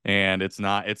 and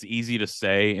it's easy to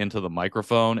say into the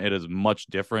microphone. It is much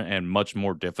different and much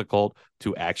more difficult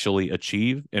to actually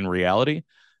achieve in reality.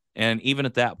 And even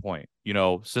at that point,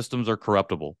 systems are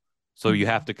corruptible. So you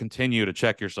have Mhm. to continue to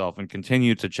check yourself and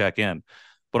continue to check in.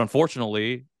 But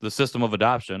unfortunately, the system of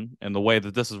adoption and the way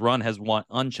that this is run has won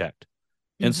unchecked.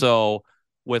 And Mhm. so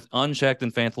with unchecked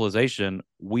infantilization,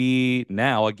 we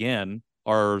now again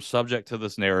are subject to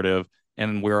this narrative,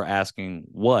 and we're asking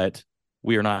what,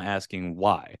 we are not asking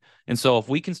why. And so if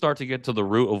we can start to get to the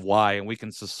root of why, and we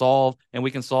can solve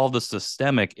the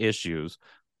systemic issues,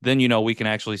 then we can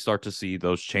actually start to see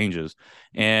those changes.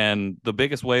 And the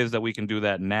biggest ways that we can do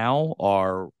that now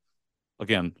are,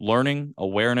 again, learning,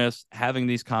 awareness, having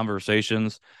these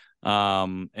conversations,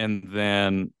 and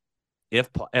then if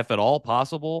at all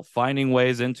possible, finding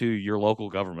ways into your local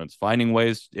governments, finding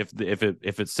ways,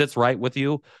 if it sits right with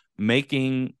you,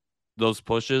 making those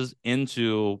pushes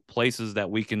into places that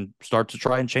we can start to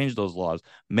try and change those laws,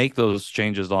 make those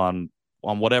changes on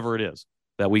whatever it is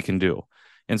that we can do.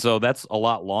 And so that's a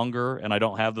lot longer, and I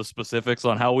don't have the specifics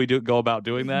on how we do go about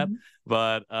doing that, Mhm.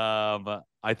 but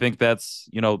I think that's,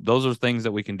 those are things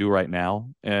that we can do right now,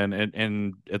 and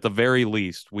at the very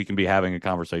least, we can be having a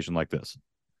conversation like this.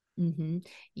 Hmm.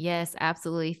 Yes,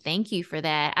 absolutely. Thank you for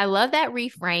that. I love that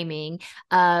reframing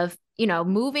of,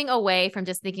 moving away from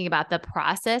just thinking about the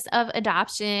process of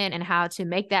adoption and how to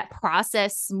make that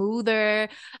process smoother,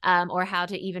 or how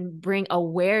to even bring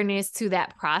awareness to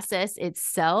that process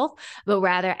itself, but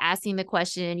rather asking the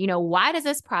question, why does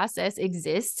this process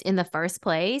exist in the first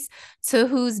place? To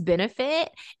whose benefit?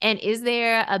 And is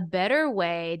there a better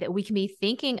way that we can be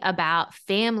thinking about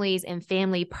families and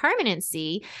family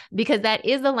permanency? Because that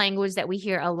is the language that we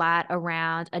hear a lot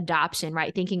around adoption,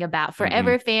 right? Thinking about Mm-hmm.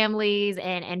 forever families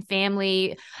and family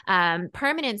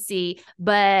permanency,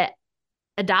 but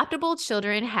adoptable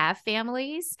children have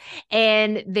families,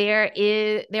 and there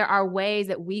are ways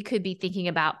that we could be thinking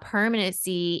about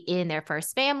permanency in their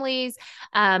first families,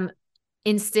 um,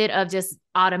 instead of just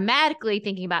automatically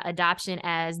thinking about adoption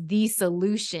as the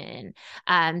solution,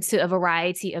 to a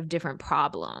variety of different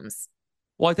problems.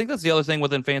 Well, I think that's the other thing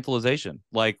with infantilization.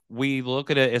 Like, we look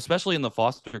at it, especially in the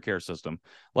foster care system.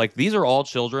 Like, these are all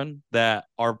children that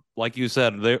are, like you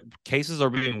said, their cases are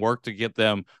being worked to get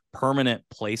them permanent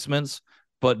placements,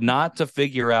 but not to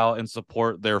figure out and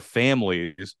support their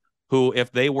families who,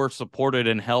 if they were supported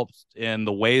and helped in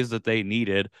the ways that they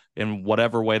needed, in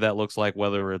whatever way that looks like,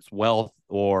 whether it's wealth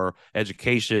or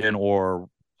education or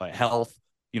health,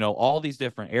 all these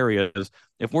different areas,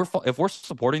 if we're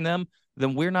supporting them,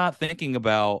 then we're not thinking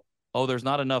about, oh, there's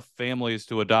not enough families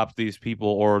to adopt these people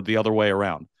or the other way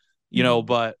around. Mhm.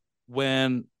 But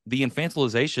when the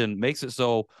infantilization makes it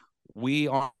so we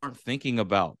aren't thinking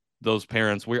about those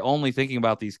parents, we're only thinking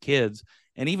about these kids.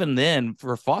 And even then,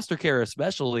 for foster care,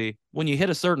 especially when you hit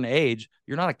a certain age,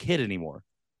 you're not a kid anymore.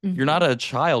 You're not Mhm. a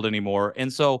child anymore.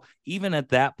 And so, even at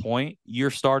that point,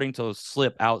 you're starting to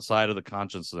slip outside of the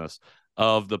consciousness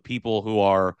of the people who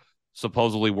are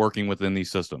supposedly working within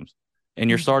these systems, and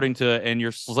Mhm.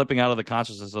 you're slipping out of the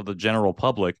consciousness of the general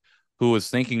public who is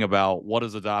thinking about, what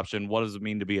is adoption, what does it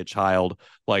mean to be a child.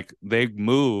 Like, they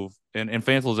move, and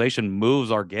infantilization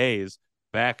moves our gaze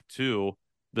back to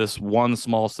this one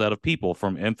small set of people,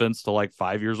 from infants to like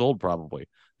 5 years old, probably,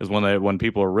 is when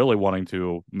people are really wanting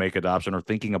to make adoption or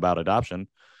thinking about adoption.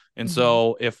 And Mhm.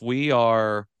 so if we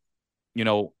are, you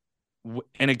know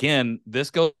and again, this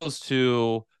goes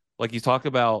to, like, you talk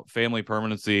about family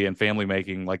permanency and family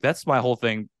making. Like, that's my whole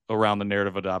thing around the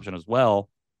narrative adoption as well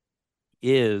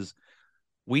is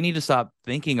we need to stop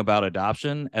thinking about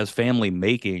adoption as family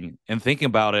making and thinking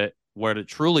about it where it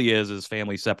truly is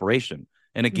family separation.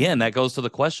 And again, that goes to the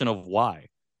question of why.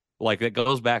 Like, it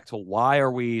goes back to why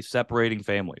are we separating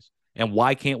families and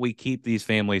why can't we keep these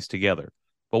families together?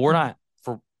 But we're not,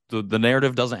 for the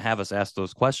narrative doesn't have us ask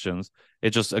those questions. It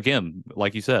just, again,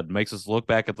 like you said, makes us look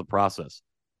back at the process,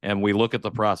 and we look at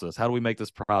the process. How do we make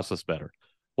this process better?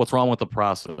 What's wrong with the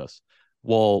process?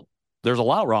 Well, there's a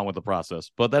lot wrong with the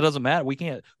process, but that doesn't matter. We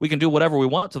can do whatever we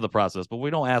want to the process, but we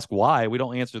don't ask why. We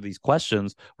don't answer these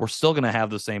questions. We're still going to have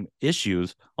the same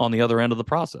issues on the other end of the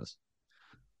process.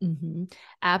 Mm-hmm.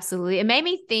 Absolutely. It made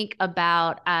me think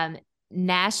about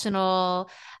National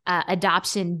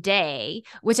Adoption Day,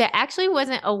 which I actually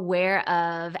wasn't aware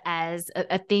of as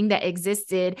a thing that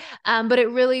existed, but it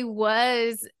really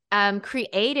was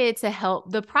created to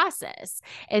help the process.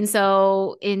 And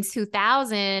so in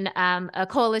 2000, a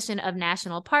coalition of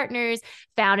national partners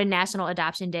founded National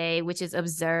Adoption Day, which is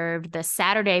observed the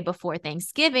Saturday before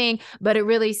Thanksgiving, but it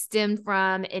really stemmed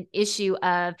from an issue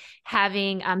of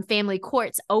having family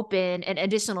courts open an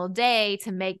additional day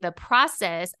to make the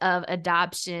process of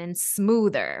adoption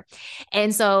smoother.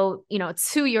 And so,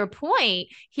 to your point,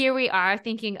 here we are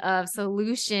thinking of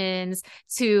solutions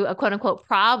to a quote unquote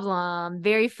problem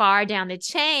very far down the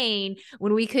chain,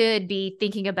 when we could be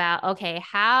thinking about, okay,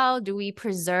 how do we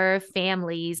preserve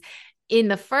families in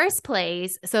the first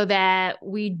place so that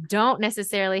we don't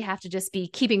necessarily have to just be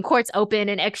keeping courts open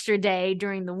an extra day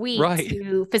during the week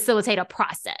to facilitate a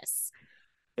process.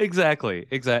 Exactly.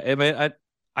 I mean,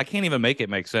 I can't even make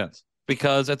it make sense,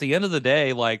 because at the end of the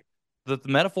day, like, the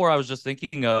metaphor I was just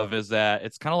thinking of is that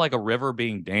it's kind of like a river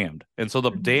being dammed. And so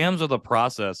the dams are the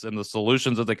process and the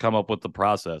solutions that they come up with the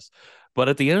process. But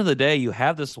at the end of the day, you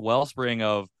have this wellspring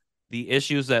of the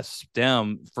issues that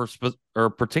stem or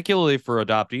particularly for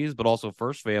adoptees, but also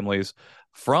first families,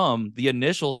 from the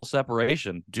initial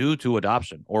separation due to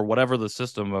adoption or whatever the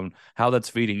system and how that's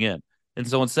feeding in. And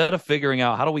so instead of figuring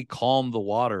out how do we calm the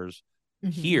waters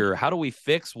here, how do we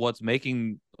fix what's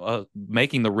making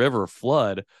the river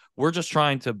flood, we're just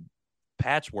trying to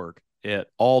patchwork it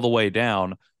all the way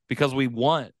down, because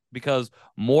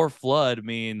more flood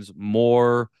means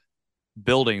more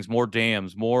buildings, more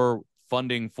dams, more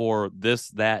funding for this,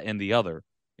 that, and the other.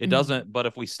 It doesn't, but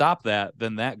if we stop that,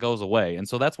 then that goes away. And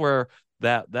so that's where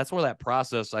that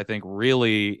process, I think,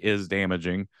 really is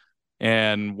damaging,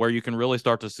 and where you can really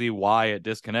start to see why it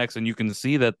disconnects. And you can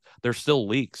see that there's still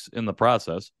leaks in the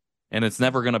process, and it's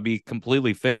never going to be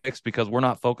completely fixed because we're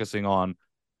not focusing on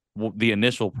the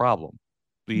initial problem,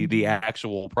 the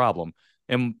actual problem.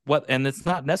 And it's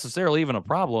not necessarily even a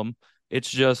problem. It's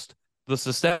just the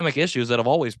systemic issues that have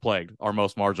always plagued our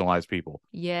most marginalized people.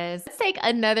 Yes. Let's take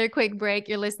another quick break.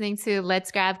 You're listening to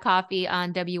Let's Grab Coffee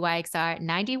on WYXR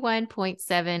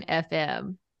 91.7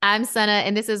 FM. I'm Sana,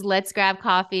 and this is Let's Grab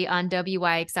Coffee on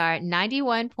WYXR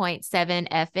 91.7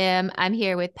 FM. I'm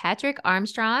here with Patrick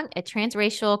Armstrong, a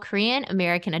transracial Korean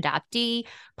American adoptee,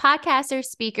 podcaster,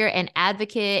 speaker, and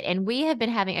advocate. And we have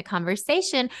been having a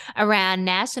conversation around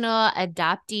National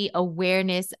Adoptee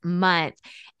Awareness Month.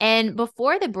 And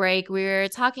before the break, we were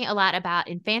talking a lot about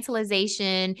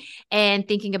infantilization and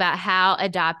thinking about how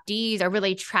adoptees are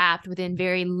really trapped within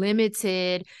very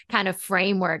limited kind of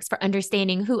frameworks for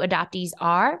understanding who adoptees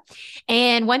are.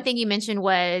 And one thing you mentioned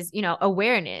was,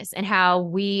 awareness, and how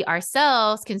we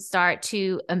ourselves can start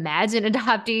to imagine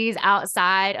adoptees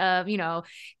outside of,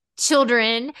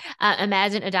 children,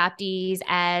 imagine adoptees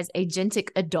as agentic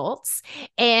adults.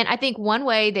 And I think one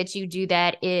way that you do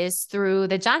that is through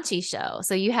the Janchi Show.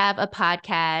 So you have a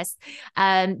podcast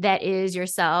that is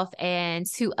yourself and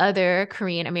two other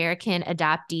Korean American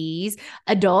adoptees,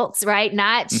 adults, right?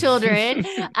 Not children.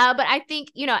 But I think,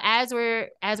 as we're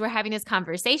having this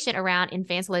conversation around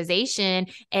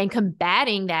infantilization and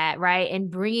combating that, right, and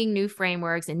bringing new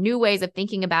frameworks and new ways of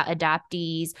thinking about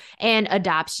adoptees and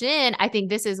adoption, I think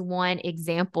this is one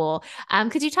example.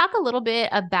 Could you talk a little bit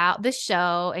about the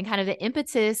show and kind of the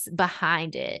impetus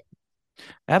behind it?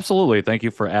 Absolutely. Thank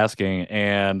you for asking.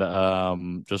 And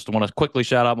just want to quickly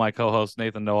shout out my co-hosts,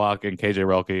 Nathan Nowak and KJ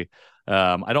Relke.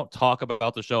 I don't talk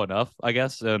about the show enough, I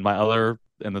guess, and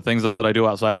the things that I do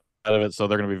outside of it. So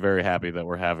they're going to be very happy that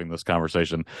we're having this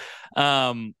conversation.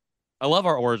 I love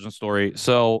our origin story.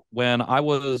 So when I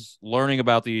was learning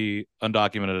about the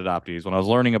undocumented adoptees, when I was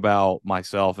learning about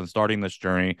myself and starting this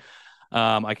journey,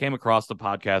 I came across the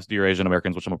podcast Dear Asian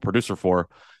Americans, which I'm a producer for,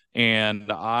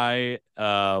 and I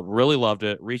really loved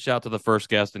it. Reached out to the first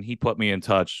guest, and he put me in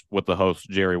touch with the host,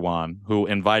 Jerry Wan, who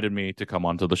invited me to come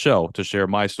onto the show to share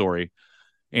my story.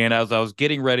 And as I was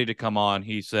getting ready to come on,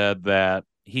 he said that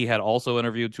he had also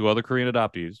interviewed two other Korean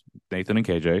adoptees, Nathan and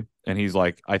KJ, and he's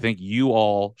like, I think you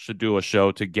all should do a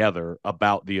show together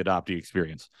about the adoptee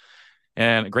experience.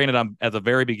 And granted, I'm at the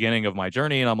very beginning of my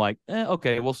journey, and I'm like,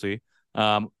 okay, we'll see.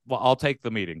 Well, I'll take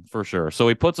the meeting for sure. So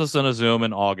he puts us in a Zoom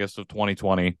in August of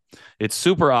 2020. It's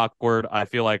super awkward. I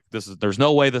feel like there's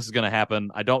no way this is going to happen.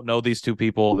 I don't know these two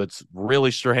people. That's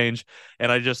really strange.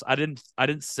 And I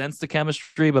didn't sense the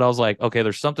chemistry, but I was like, okay,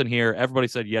 there's something here. Everybody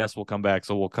said, yes, we'll come back.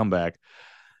 So we'll come back.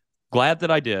 Glad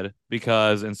that I did,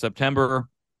 because in September,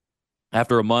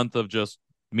 after a month of just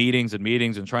meetings and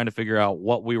meetings and trying to figure out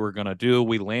what we were going to do,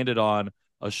 we landed on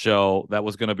a show that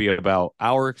was going to be about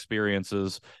our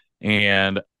experiences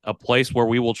and a place where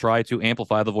we will try to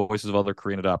amplify the voices of other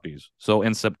Korean adoptees. So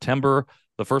in September,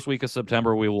 the first week of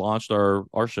September, we launched our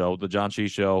show, the Janchi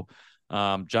Show.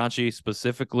 Janchi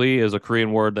specifically is a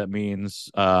Korean word that means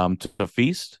to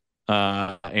feast.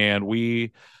 And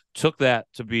we took that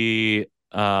to be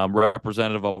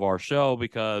representative of our show,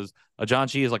 because a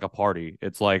janchi is like a party.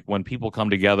 It's like when people come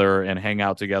together and hang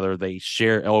out together, they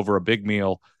share over a big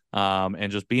meal, and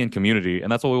just be in community.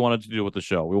 And that's what we wanted to do with the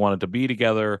show. We wanted to be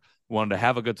together. We wanted to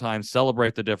have a good time,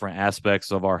 celebrate the different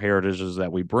aspects of our heritages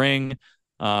that we bring,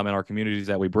 and our communities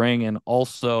that we bring. And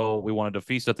also we wanted to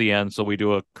feast at the end. So we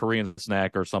do a Korean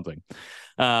snack or something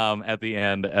at the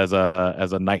end as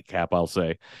a nightcap, I'll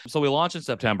say. So we launch in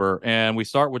September, and we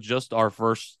start with just our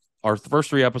first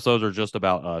three episodes are just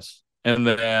about us. And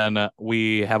then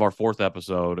we have our fourth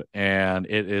episode, and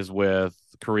it is with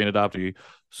Korean adoptee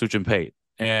Sujin Pate.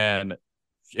 And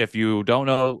if you don't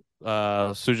know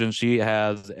Sujin, she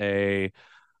has a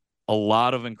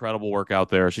lot of incredible work out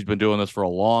there. She's been doing this for a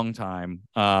long time.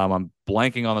 I'm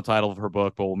blanking on the title of her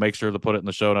book, but we'll make sure to put it in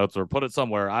the show notes or put it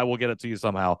somewhere. I will get it to you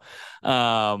somehow.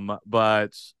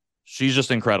 But she's just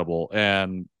incredible.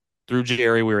 And through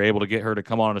Jerry, we were able to get her to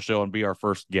come on the show and be our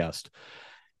first guest.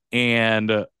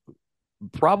 And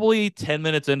probably 10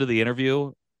 minutes into the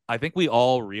interview, I think we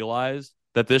all realized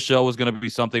that this show was going to be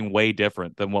something way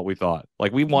different than what we thought.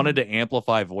 Like, we wanted to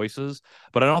amplify voices,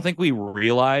 but I don't think we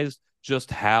realized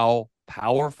just how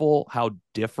powerful, how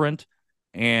different,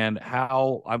 and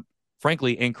how,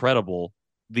 frankly, incredible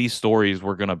these stories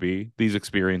were going to be, these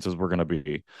experiences were going to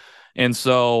be. And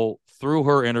so through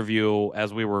her interview,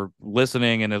 as we were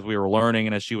listening and as we were learning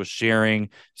and as she was sharing,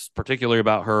 particularly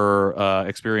about her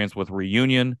experience with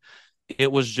Reunion,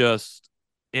 it was just,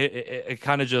 it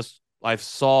kind of just, I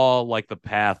saw like the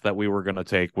path that we were going to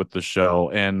take with the show.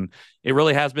 And it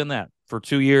really has been that for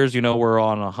 2 years. You know, we're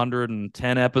on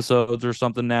 110 episodes or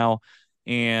something now.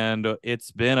 And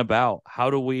it's been about how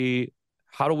do we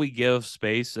give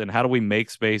space, and how do we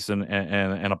make space and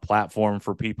a platform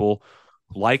for people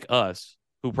like us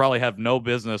who probably have no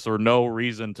business or no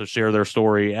reason to share their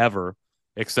story ever,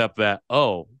 except that,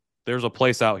 oh, there's a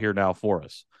place out here now for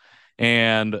us.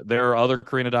 And there are other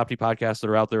Korean adoptee podcasts that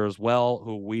are out there as well,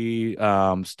 who we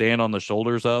stand on the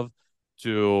shoulders of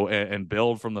and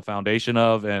build from the foundation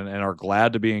of, and are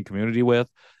glad to be in community with,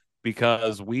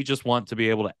 because we just want to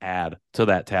be able to add to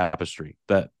that tapestry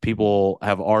that people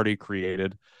have already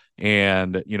created.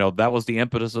 And, you know, that was the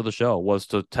impetus of the show, was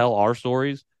to tell our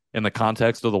stories in the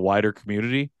context of the wider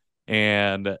community.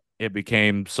 And it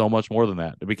became so much more than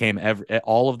that. It became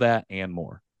all of that and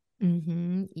more.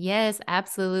 Mm-hmm. Yes,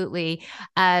 absolutely.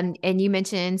 And you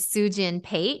mentioned Sujin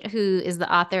Pate, who is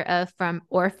the author of From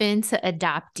Orphan to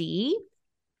Adoptee.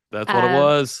 That's what it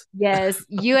was. Yes.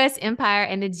 U.S. Empire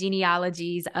and the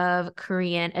Genealogies of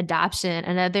Korean Adoption,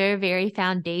 another very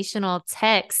foundational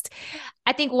text.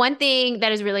 I think one thing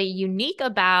that is really unique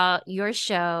about your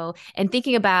show, and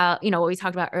thinking about, you know, what we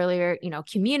talked about earlier, you know,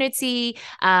 community,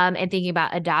 and thinking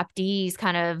about adoptees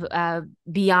kind of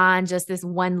beyond just this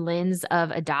one lens of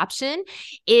adoption,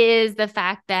 is the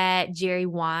fact that Jerry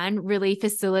Won really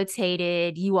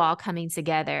facilitated you all coming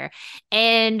together.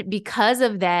 And because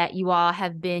of that, you all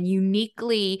have been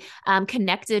uniquely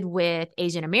connected with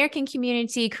Asian American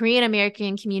community, Korean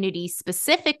American community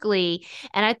specifically.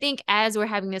 And I think as we're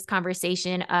having this conversation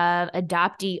of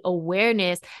adoptee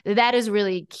awareness, that is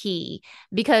really key,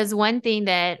 because one thing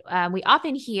that we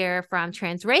often hear from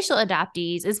transracial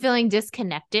adoptees is feeling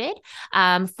disconnected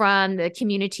from the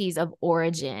communities of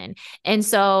origin. And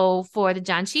so for the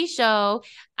Janchi Show,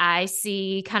 I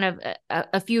see kind of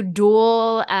a few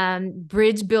dual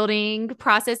bridge building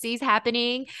processes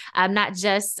happening, not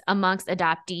just amongst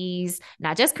adoptees,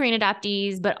 not just Korean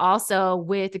adoptees, but also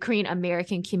with the Korean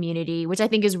American community, which I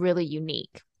think is really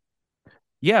unique.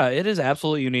 Yeah, it is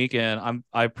absolutely unique. And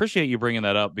I appreciate you bringing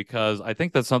that up, because I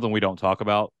think that's something we don't talk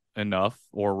about enough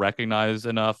or recognize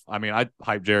enough. I mean, I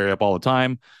hype Jerry up all the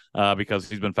time because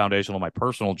he's been foundational in my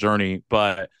personal journey,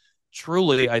 but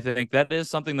truly, I think that is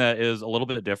something that is a little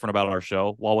bit different about our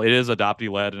show. While it is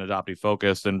adoptee led and adoptee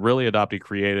focused and really adoptee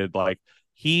created, like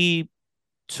he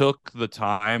took the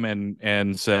time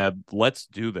and said, let's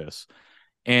do this.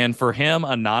 And for him,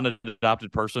 a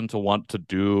non-adopted person to want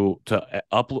to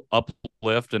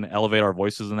uplift and elevate our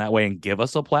voices in that way and give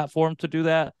us a platform to do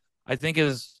that, I think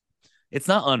it's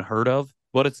not unheard of,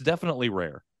 but it's definitely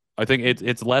rare. I think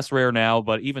it's less rare now,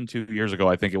 but even 2 years ago,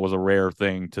 I think it was a rare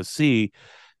thing to see.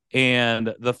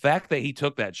 And the fact that he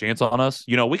took that chance on us,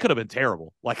 we could have been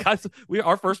terrible. Like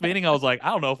our first meeting, I was like, I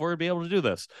don't know if we're gonna be able to do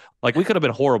this. Like we could have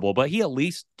been horrible, but he at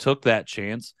least took that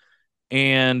chance.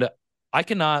 And I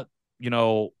cannot,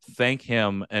 thank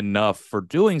him enough for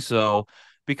doing so,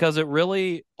 because it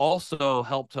really also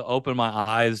helped to open my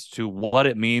eyes to what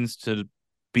it means to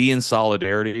be in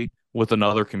solidarity with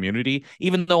another community,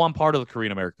 even though I'm part of the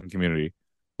Korean American community.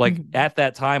 Like at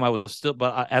that time,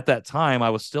 at that time,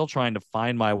 I was still trying to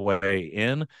find my way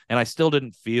in, and I still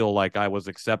didn't feel like I was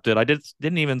accepted. I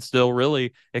didn't even still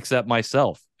really accept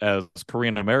myself as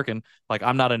Korean American. Like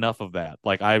I'm not enough of that.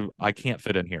 Like I can't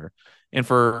fit in here. And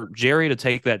for Jerry to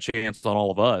take that chance on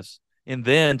all of us, and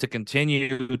then to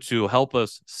continue to help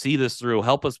us see this through,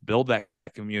 help us build that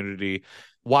community,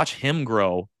 watch him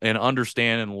grow and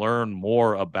understand and learn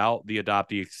more about the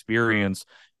adoptee experience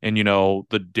and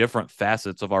the different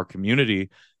facets of our community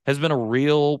has been a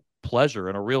real pleasure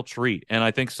and a real treat, and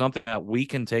I think something that we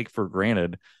can take for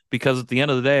granted, because at the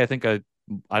end of the day, I think I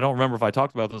don't remember if I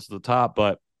talked about this at the top,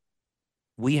 but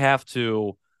we have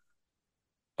to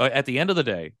at the end of the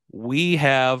day, we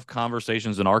have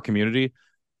conversations in our community.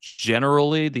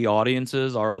 Generally the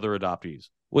audiences are other adoptees,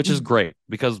 which is great,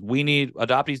 because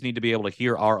adoptees need to be able to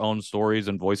hear our own stories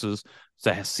and voices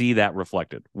to see that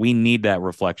reflected. We need that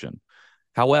reflection.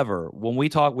 However, when we've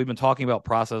been talking about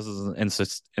processes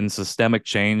and systemic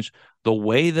change. The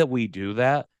way that we do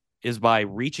that is by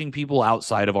reaching people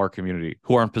outside of our community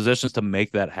who are in positions to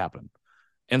make that happen.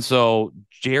 And so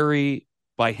Jerry,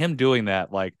 by him doing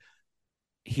that, by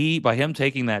him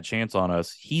taking that chance on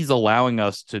us, he's allowing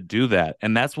us to do that.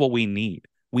 And that's what we need.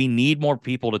 We need more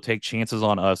people to take chances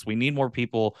on us. We need more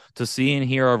people to see and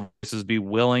hear our voices, be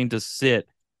willing to sit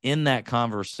in that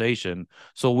conversation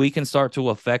so we can start to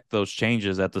affect those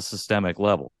changes at the systemic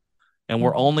level. And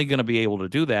we're only going to be able to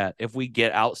do that if we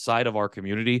get outside of our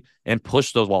community and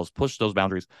push those walls, push those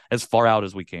boundaries as far out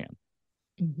as we can.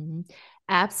 Mm-hmm.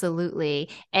 Absolutely.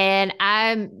 And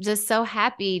I'm just so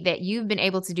happy that you've been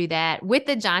able to do that with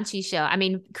the Janchi Show. I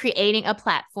mean, creating a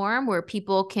platform where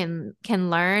people can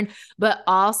learn, but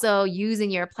also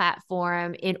using your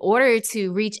platform in order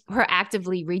to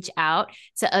proactively reach out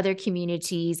to other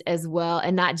communities as well,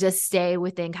 and not just stay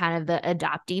within kind of the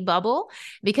adoptee bubble,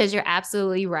 because you're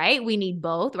absolutely right. We need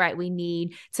both, right? We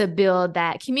need to build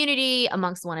that community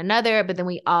amongst one another, but then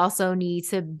we also need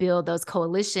to build those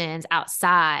coalitions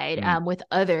outside with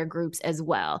other groups as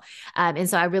well. And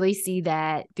so I really see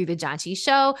that through the Janchi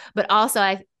Show, but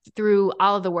also through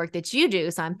all of the work that you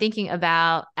do. So I'm thinking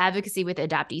about advocacy with the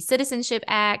Adoptee Citizenship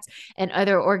Act and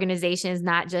other organizations,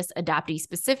 not just adoptee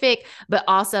specific, but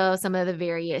also some of the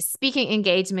various speaking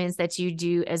engagements that you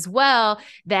do as well,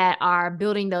 that are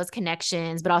building those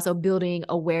connections, but also building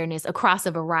awareness across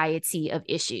a variety of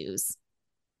issues.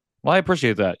 Well, I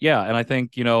appreciate that. Yeah. And I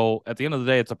think, at the end of the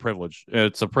day, it's a privilege.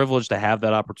 It's a privilege to have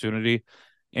that opportunity.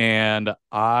 And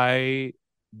I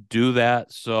do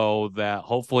that so that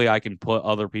hopefully I can put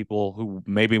other people who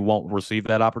maybe won't receive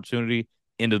that opportunity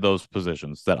into those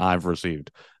positions that I've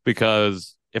received.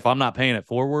 Because if I'm not paying it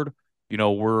forward,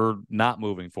 we're not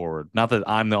moving forward. Not that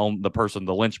I'm the person,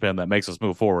 the linchpin that makes us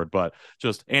move forward, but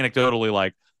just anecdotally,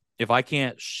 like if I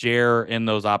can't share in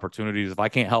those opportunities, if I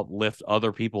can't help lift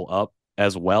other people up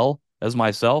as well as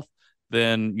myself,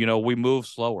 then we move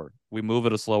slower. We move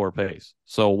at a slower pace.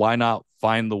 So why not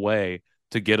find the way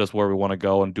to get us where we want to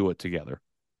go and do it together?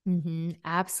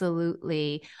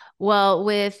 Absolutely. Well,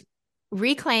 with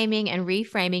reclaiming and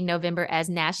reframing November as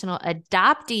National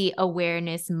Adoptee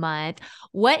Awareness Month,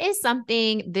 what is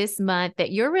something this month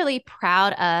that you're really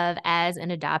proud of as an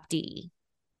adoptee?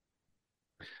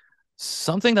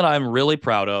 Something that I'm really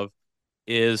proud of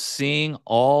is seeing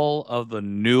all of the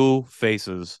new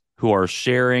faces who are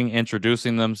sharing,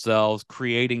 introducing themselves,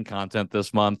 creating content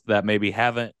this month that maybe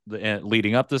haven't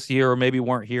leading up this year, or maybe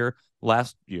weren't here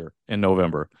last year in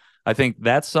November. I think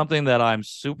that's something that I'm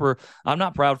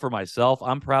not proud for myself.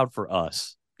 I'm proud for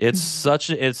us. It's such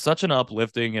an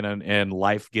uplifting and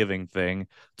life-giving thing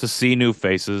to see new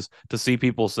faces, to see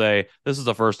people say, this is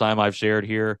the first time I've shared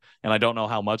here, and I don't know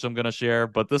how much I'm going to share,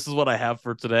 but this is what I have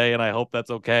for today, and I hope that's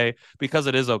okay, because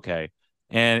it is okay.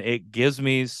 And it gives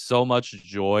me so much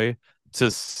joy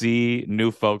to see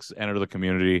new folks enter the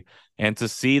community and to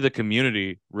see the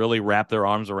community really wrap their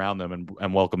arms around them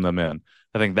and welcome them in.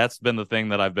 I think that's been the thing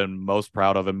that I've been most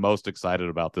proud of and most excited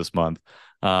about this month,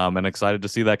 and excited to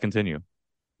see that continue.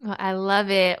 Well, I love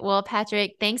it. Well,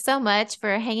 Patrick, thanks so much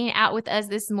for hanging out with us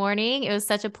this morning. It was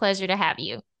such a pleasure to have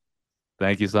you.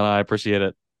 Thank you, Sana. I appreciate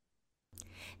it.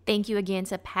 Thank you again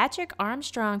to Patrick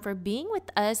Armstrong for being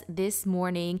with us this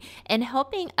morning and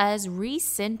helping us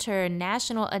recenter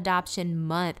National Adoption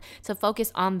Month to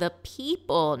focus on the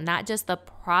people, not just the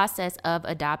process of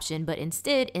adoption, but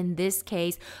instead, in this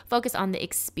case, focus on the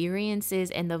experiences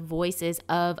and the voices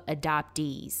of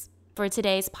adoptees. For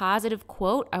today's positive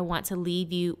quote, I want to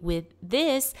leave you with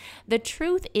this. The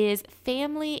truth is,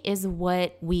 family is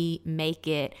what we make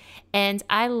it. And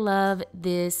I love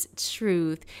this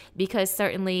truth because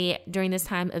certainly during this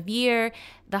time of year,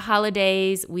 the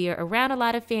holidays, we are around a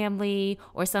lot of family,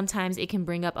 or sometimes it can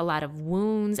bring up a lot of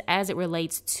wounds as it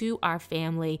relates to our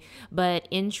family. But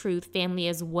in truth, family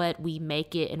is what we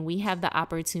make it, and we have the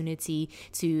opportunity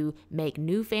to make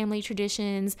new family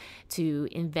traditions, to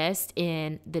invest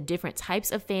in the different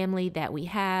types of family that we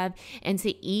have, and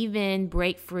to even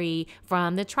break free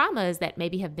from the traumas that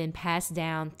maybe have been passed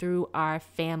down through our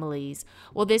families.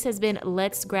 Well, this has been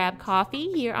Let's Grab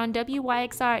Coffee here on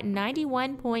WYXR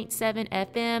 91.7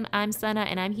 FM. I'm Sana,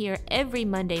 and I'm here every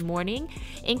Monday morning.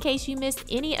 In case you missed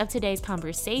any of today's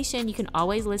conversation, you can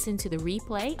always listen to the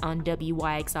replay on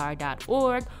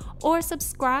WYXR.org or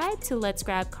subscribe to Let's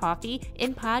Grab Coffee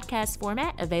in podcast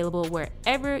format, available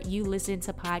wherever you listen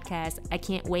to podcasts. I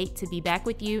can't wait to be back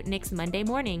with you next Monday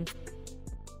morning.